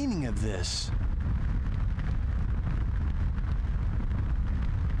the meaning of this?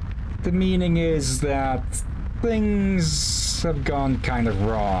 The meaning is that things have gone kind of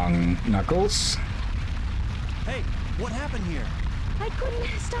wrong, Knuckles. Hey, what happened here? I couldn't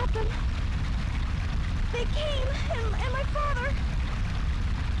stop them. They came, and my father...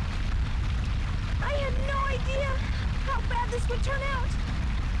 I had no idea how bad this would turn out.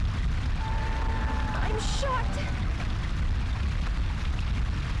 I'm shocked.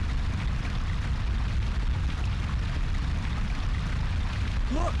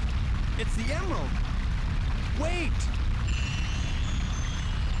 Look! It's the emerald! Wait!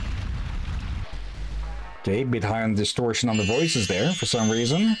 Okay, a bit high on distortion on the voices there for some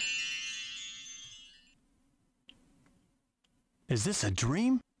reason. Is this a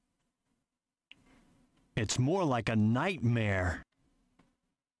dream? It's more like a nightmare.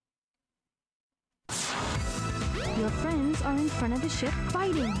 Your friends are in front of the ship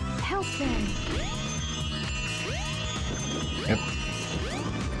fighting. Help them. Yep.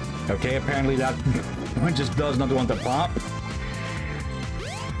 Okay, apparently that one just does not want to pop.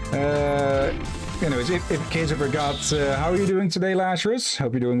 Anyways, in case I forgot, how are you doing today, Lazarus?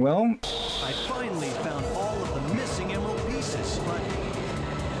 Hope you're doing well. I finally found all of the missing emerald pieces, but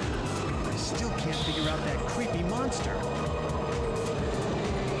I still can't figure out that creepy monster.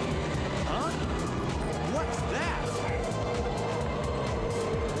 Huh? What's that?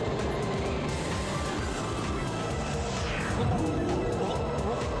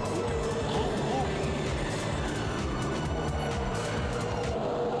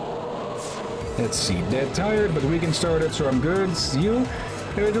 Let's see, dead tired, but weekend started, so I'm good. You?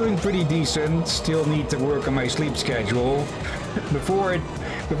 They're doing pretty decent. Still need to work on my sleep schedule. Before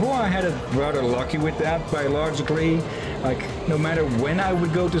I had it rather lucky with that, biologically. Like, no matter when I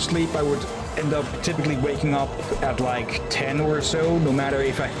would go to sleep, I would end up typically waking up at like 10 or so, no matter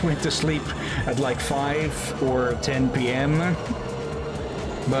if I went to sleep at like 5 or 10 p.m.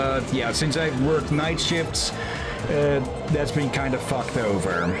 But yeah, since I've worked night shifts, that's been kind of fucked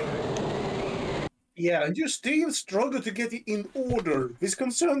over. Yeah, and you still struggle to get it in order. This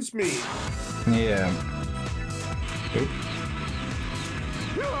concerns me. Yeah. Oop.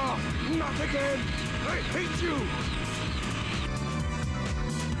 Not again! I hate you!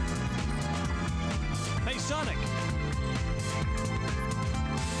 Hey, Sonic!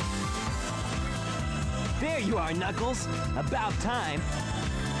 There you are, Knuckles. About time.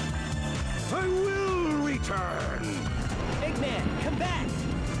 I will return! Eggman, come back!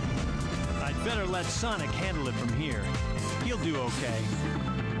 I'd better let Sonic handle it from here. He'll do okay.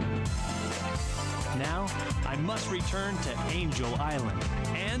 Now, I must return to Angel Island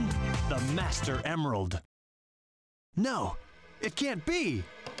and the Master Emerald. No, it can't be!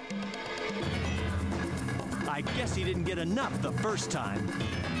 I guess he didn't get enough the first time.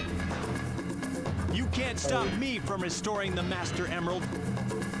 You can't stop me from restoring the Master Emerald.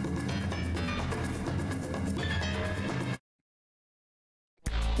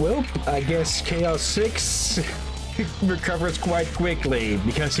 Well, I guess Chaos 6 recovers quite quickly,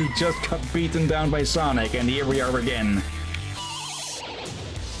 because he just got beaten down by Sonic, and here we are again.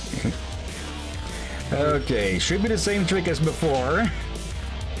 Okay, should be the same trick as before.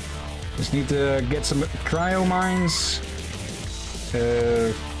 Just need to get some cryo mines.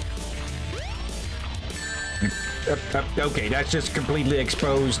 Okay, that's just completely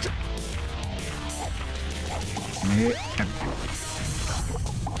exposed.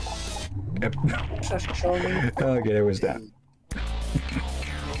 Okay, there was that.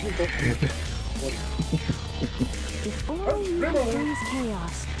 If only you could freeze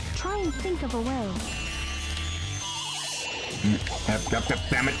chaos. Try and think of a way.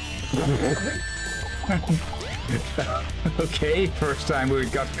 Damn it. Okay, first time we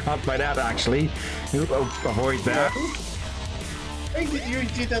got caught by that, actually. Avoid that. I think you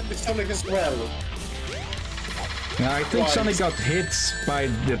did that with Sonic as well. Now, I think Sonic got hit by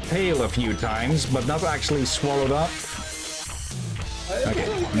the tail a few times, but not actually swallowed up. Okay.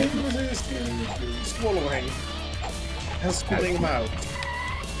 It was swallowing and spitting him out.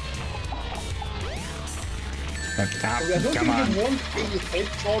 I don't think you want a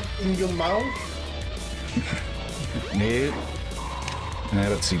hedgehog in your mouth. No.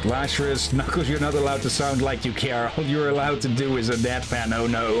 Let's see. Lazarus, Knuckles, you're not allowed to sound like you care. All you're allowed to do is a deadpan, oh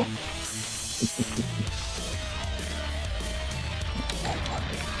no.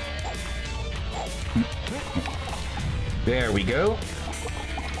 There we go.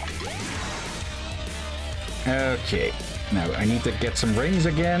 Okay. Now I need to get some rings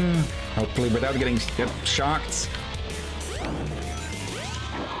again. Hopefully without getting shocked.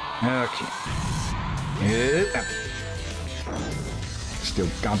 Okay. Still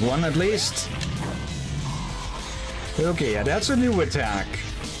got one at least. Okay, yeah, that's a new attack.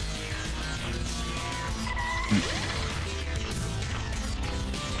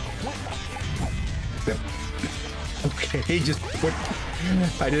 Okay, just put...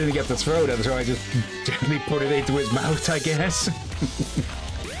 I didn't get the throw then, so I just gently put it into his mouth, I guess.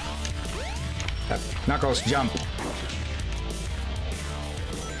 Knuckles, jump.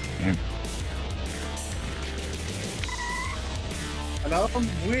 Yeah. And now I'm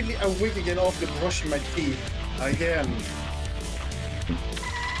weak again after brushing my teeth again.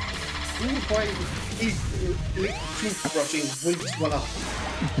 Why toothbrushing wakes one up?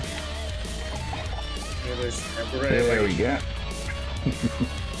 There we go.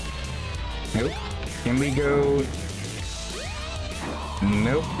 Nope. Can we go?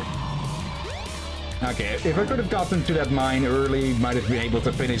 Nope. Okay, if I could have gotten to that mine early, might have been able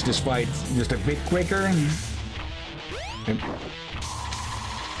to finish this fight just a bit quicker.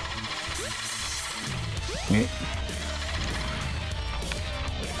 Yep.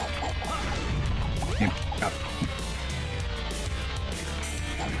 Up.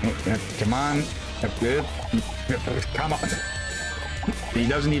 Come on. Good. Come on. He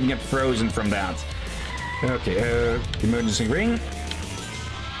doesn't even get frozen from that. Okay, emergency ring.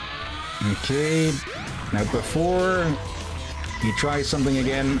 Okay. Now before he tries something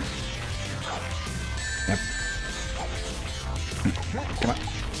again. Yep. Come on.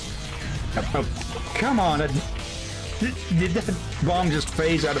 Yep. Oh, come on. Did that bomb just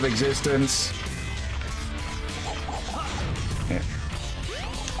phase out of existence? Yeah.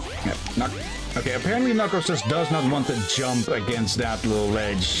 Yeah. Knock. Okay, apparently Knuckles just does not want to jump against that little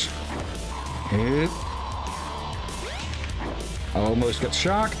ledge. Almost got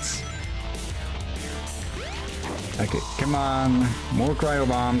shocked. Okay, come on. More cryo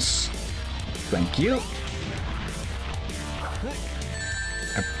bombs. Thank you.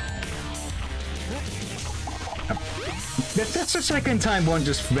 That's the second time one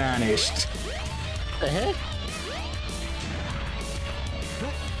just vanished. Uh-huh.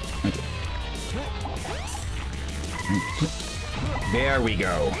 There we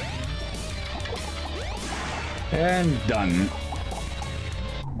go. And done.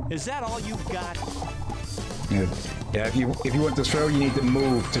 Is that all you got? Yeah, if you want to throw, you need to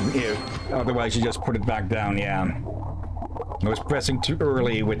move to here. Otherwise, you just put it back down. Yeah. I was pressing too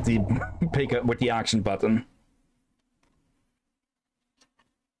early with the pick up with the action button.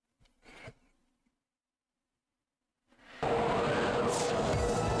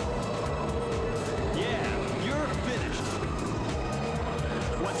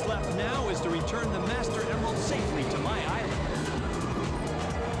 Return the Master Emerald safely to my island.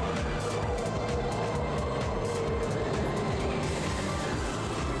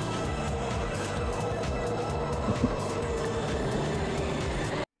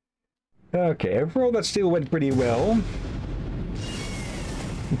 Okay, overall that still went pretty well.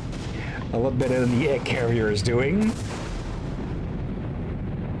 A lot better than the egg carrier is doing.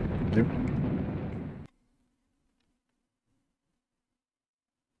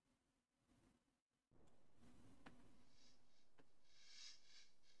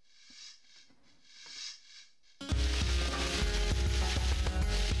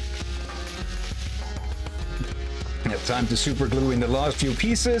 Time to super glue in the last few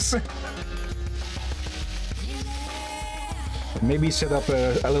pieces. Maybe set up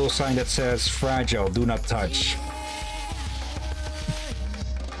a little sign that says fragile, do not touch.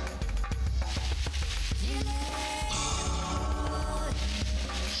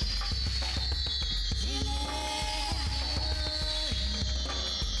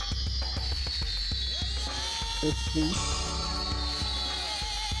 Please.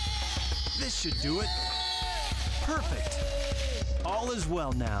 should do it. Perfect. All is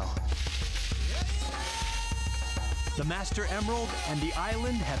well now. The Master Emerald and the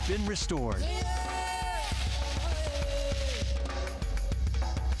island have been restored.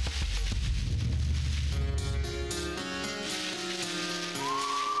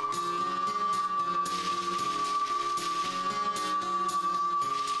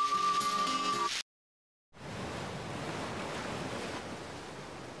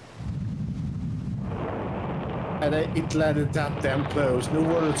 It landed that damn close. No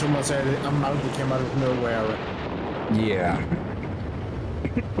wonder someone said a mountain came out of nowhere. Yeah.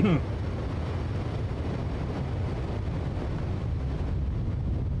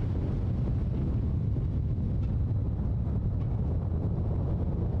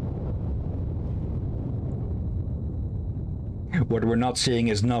 What we're not seeing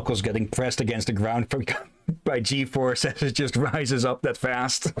is Knuckles getting pressed against the ground by G-Force as it just rises up that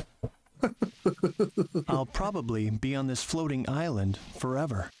fast. I'll probably be on this floating island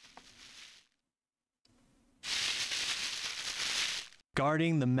forever.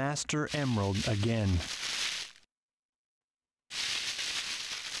 Guarding the Master Emerald again.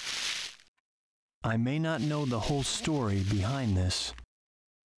 I may not know the whole story behind this,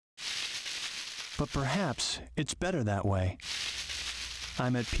 but perhaps it's better that way.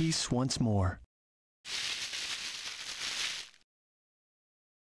 I'm at peace once more.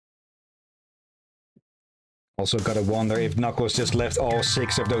 Also gotta wonder if Knuckles just left all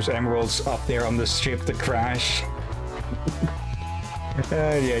 6 of those emeralds up there on the ship to crash.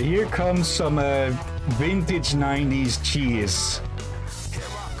 Yeah, here comes some vintage 90s cheese. Here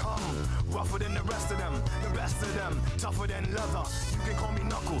I come, rougher than the rest of them, the best of them, tougher than leather. You can call me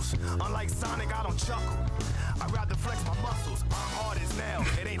Knuckles. Unlike Sonic, I don't chuckle. I'd rather flex my muscles. I'm hard as nails.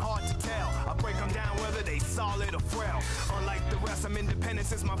 It ain't hard to tell. I break them down whether they solid or frail. Unlike the rest, I'm independent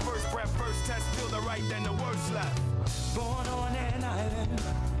since my first breath. First test, feel the right, then the worst left. Born on an island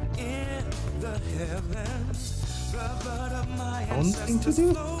in the heavens. The blood of my ancestors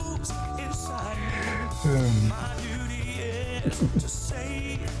flows inside me. My duty is to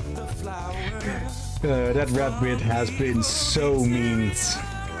save the flowers. That rat bit has been so mean.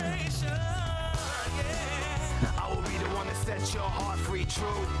 I will be the one that sets your heart free,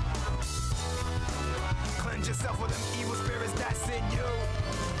 true. Cleanse yourself with them evil spirits that's in you.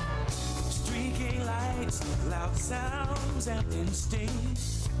 Streaking lights, loud sounds, and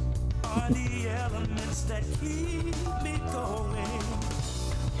instincts are the elements that keep me going.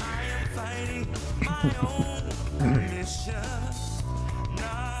 I am fighting my own mission.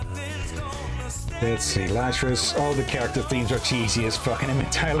 Nothing's gonna stand. Let's see, Lazarus, all the character themes are cheesy as fuck, and I'm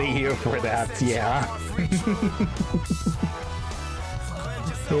entirely here for that, yeah.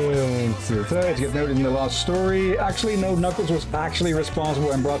 And to get noted in the last story, actually no, Knuckles was actually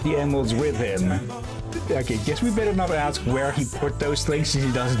responsible and brought the emeralds with him. Okay, guess we better not ask where he put those things since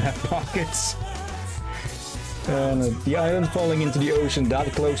he doesn't have pockets. And the island falling into the ocean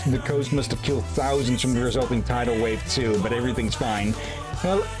that close to the coast must have killed thousands from the resulting tidal wave too, but everything's fine.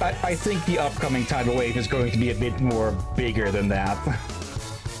 Well, I think the upcoming tidal wave is going to be a bit more bigger than that.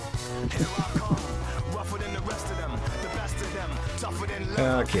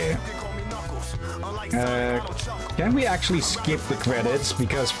 Okay. Can we actually skip the credits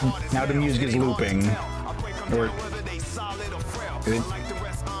because now the music is looping? Or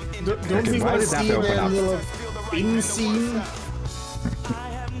don't we want to see the little fin scene?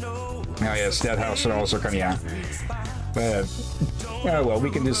 Oh yes, that house also can, yeah. But oh well, we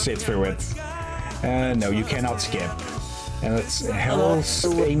can just sit through it. No, you cannot skip. And it's Harold's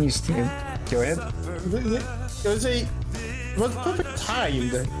Amy's. Go ahead. What perfect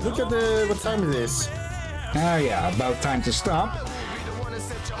time? Look at what time it is. Oh yeah, about time to stop.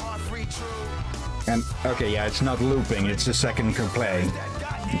 And okay, yeah, it's not looping, it's the second couplet.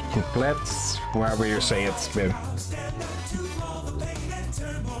 Couplet, however you say it.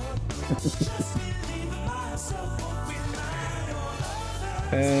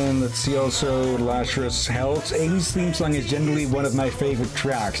 And let's see also Lazarus Health. Amy's theme song is generally one of my favorite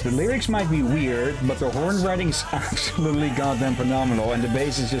tracks. The lyrics might be weird, but the horn writing's absolutely goddamn phenomenal, and the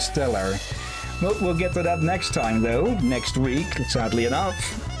bass is just stellar. Well, we'll get to that next time though, next week, sadly enough.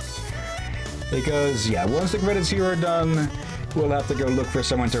 Because, yeah, once the credits here are done, we'll have to go look for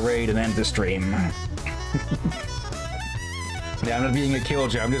someone to raid and end the stream. Yeah, I'm not being a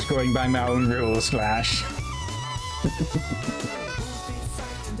killjoy, I'm just going by my own rules, Slash.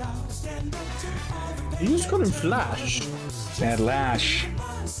 You just call him Flash. That Lash.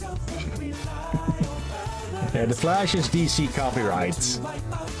 Yeah, the Flash is DC copyrights.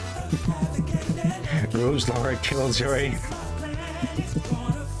 Rose Laura Killjoy.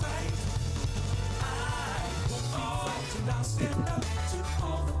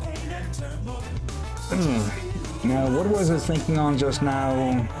 Now, what was I thinking on just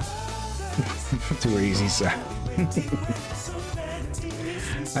now? Too easy, so.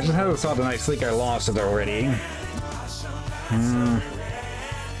 I just had a thought and I think I lost it already.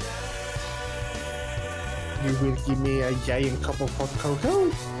 You will give me a giant cup of hot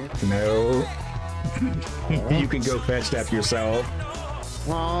cocoa? No. You can go fetch that yourself.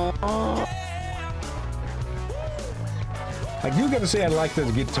 I do gotta say I like the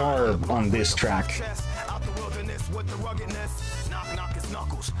guitar on this track.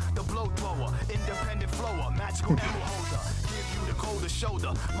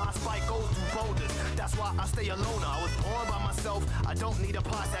 Shoulder. My spike goes through boulders. That's why I stay alone. I was born by myself. I don't need a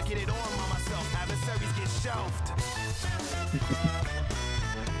pot. I get it on by myself. Adversaries get shelved.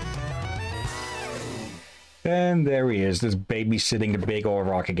 And there he is, this babysitting the big old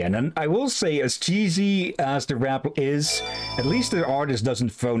rock again. And I will say, as cheesy as the rap is, at least the artist doesn't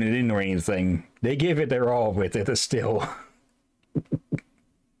phone it in or anything. They give it their all with it still.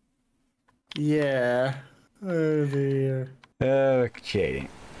 Yeah. Oh dear. Okay.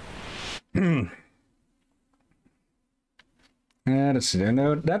 Let's see.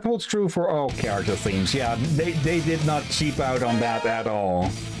 No, that holds true for all character themes. Yeah, they did not cheap out on that at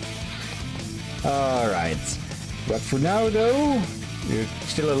all. Alright. But for now, though, it's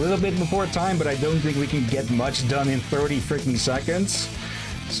still a little bit before time, but I don't think we can get much done in 30 freaking seconds.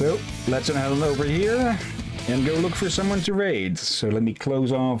 So, let's head on over here and go look for someone to raid. So let me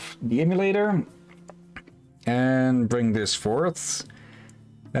close off the emulator and bring this forth.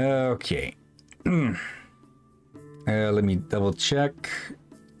 Okay. Let me double check.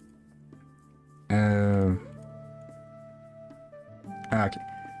 Okay.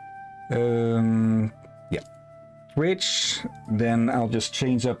 Yeah. Twitch. Then I'll just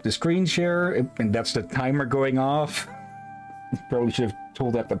change up the screen share, and that's the timer going off. Probably should have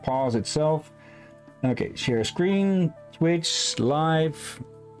told that to pause itself. Okay, share screen, Twitch, live.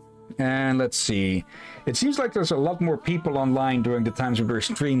 And let's see. It seems like there's a lot more people online during the times of our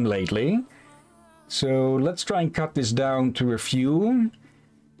stream lately. So let's try and cut this down to a few.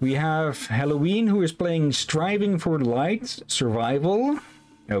 We have Halloween, who is playing Striving for Light Survival.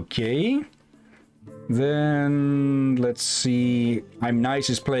 Okay. Then let's see. I'm Nice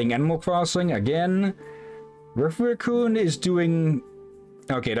is playing Animal Crossing again. Raccoon is doing.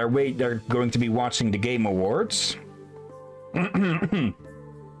 Okay, they're going to be watching the Game Awards.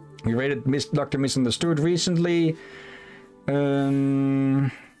 We rated Dr. Misunderstood recently.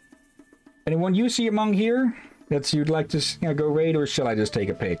 Anyone you see among here that you'd like to go raid, or shall I just take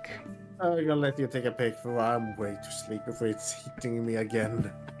a pick? I'm gonna let you take a pick, for I'm way too sleepy before it's hitting me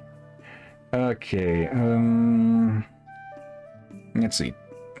again. Okay, let's see.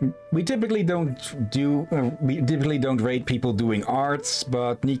 We typically don't rate people doing arts,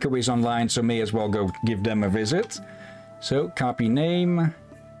 but Nico is online, so may as well go give them a visit. So, copy name,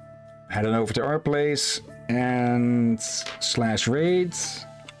 head on over to our place, and /raid,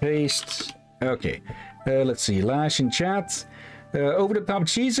 paste. Okay, let's see, Lash in chat. Over the top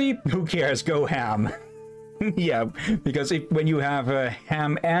cheesy? Who cares? Go ham. Yeah, because when you have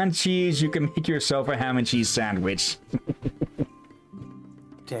ham and cheese, you can make yourself a ham and cheese sandwich.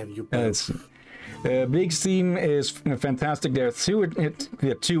 Damn you both. Big's theme is fantastic. There are two.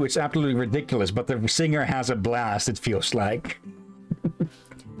 It's absolutely ridiculous, but the singer has a blast, it feels like.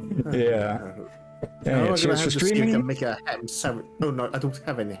 Yeah. Cheers for streaming. Make a ham sandwich. Oh no, I don't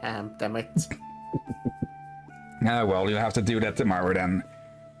have any ham, damn it. Well, you'll have to do that tomorrow then.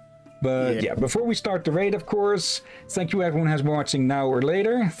 But yeah, before we start the raid, of course, thank you everyone who's watching now or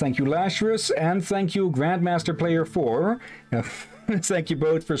later. Thank you Lazarus, and thank you Grandmaster Player 4. Thank you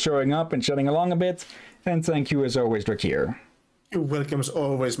both for showing up and chatting along a bit. And thank you as always, Drakir. You're welcome as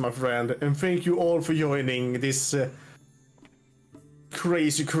always, my friend. And thank you all for joining this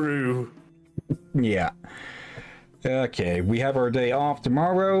crazy crew. Yeah. Okay, we have our day off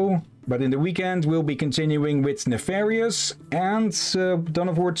tomorrow. But in the weekend, we'll be continuing with Nefarious and Dawn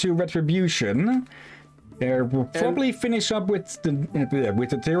of War 2 Retribution. We'll probably finish up with the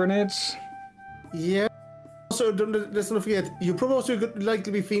Tyranids. Yeah. Also, let's not forget, you probably also like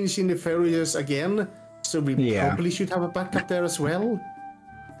to be finishing Nefarious again. So we probably should have a backup there as well.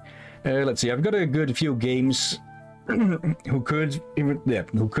 Let's see, I've got a good few games who could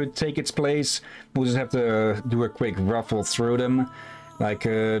take its place. We'll just have to do a quick ruffle through them. Like,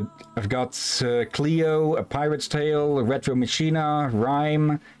 I've got Clio, A Pirate's Tale, Retro Machina,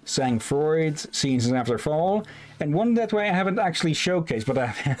 Rhyme, Sang Freud, Seasons After Fall, and one that way I haven't actually showcased, but I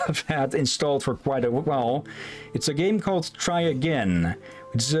have had installed for quite a while. It's a game called Try Again.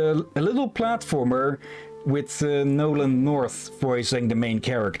 It's a little platformer with Nolan North voicing the main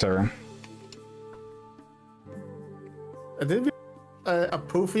character. Did we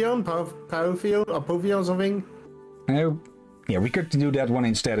Apotheon? Apotheon something? Yeah, we could do that one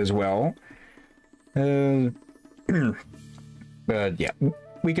instead as well. But yeah,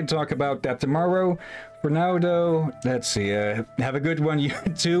 we can talk about that tomorrow. For now, though, let's see. Have a good one, you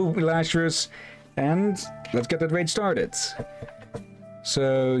too, Lazarus. And let's get that raid started.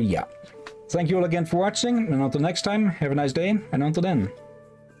 So, yeah. Thank you all again for watching. And until next time, have a nice day. And until then.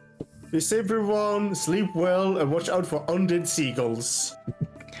 Be safe, everyone. Sleep well and watch out for undead seagulls.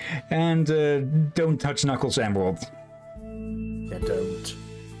 And don't touch Knuckles Emerald. Yeah, don't.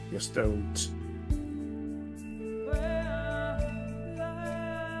 Just don't.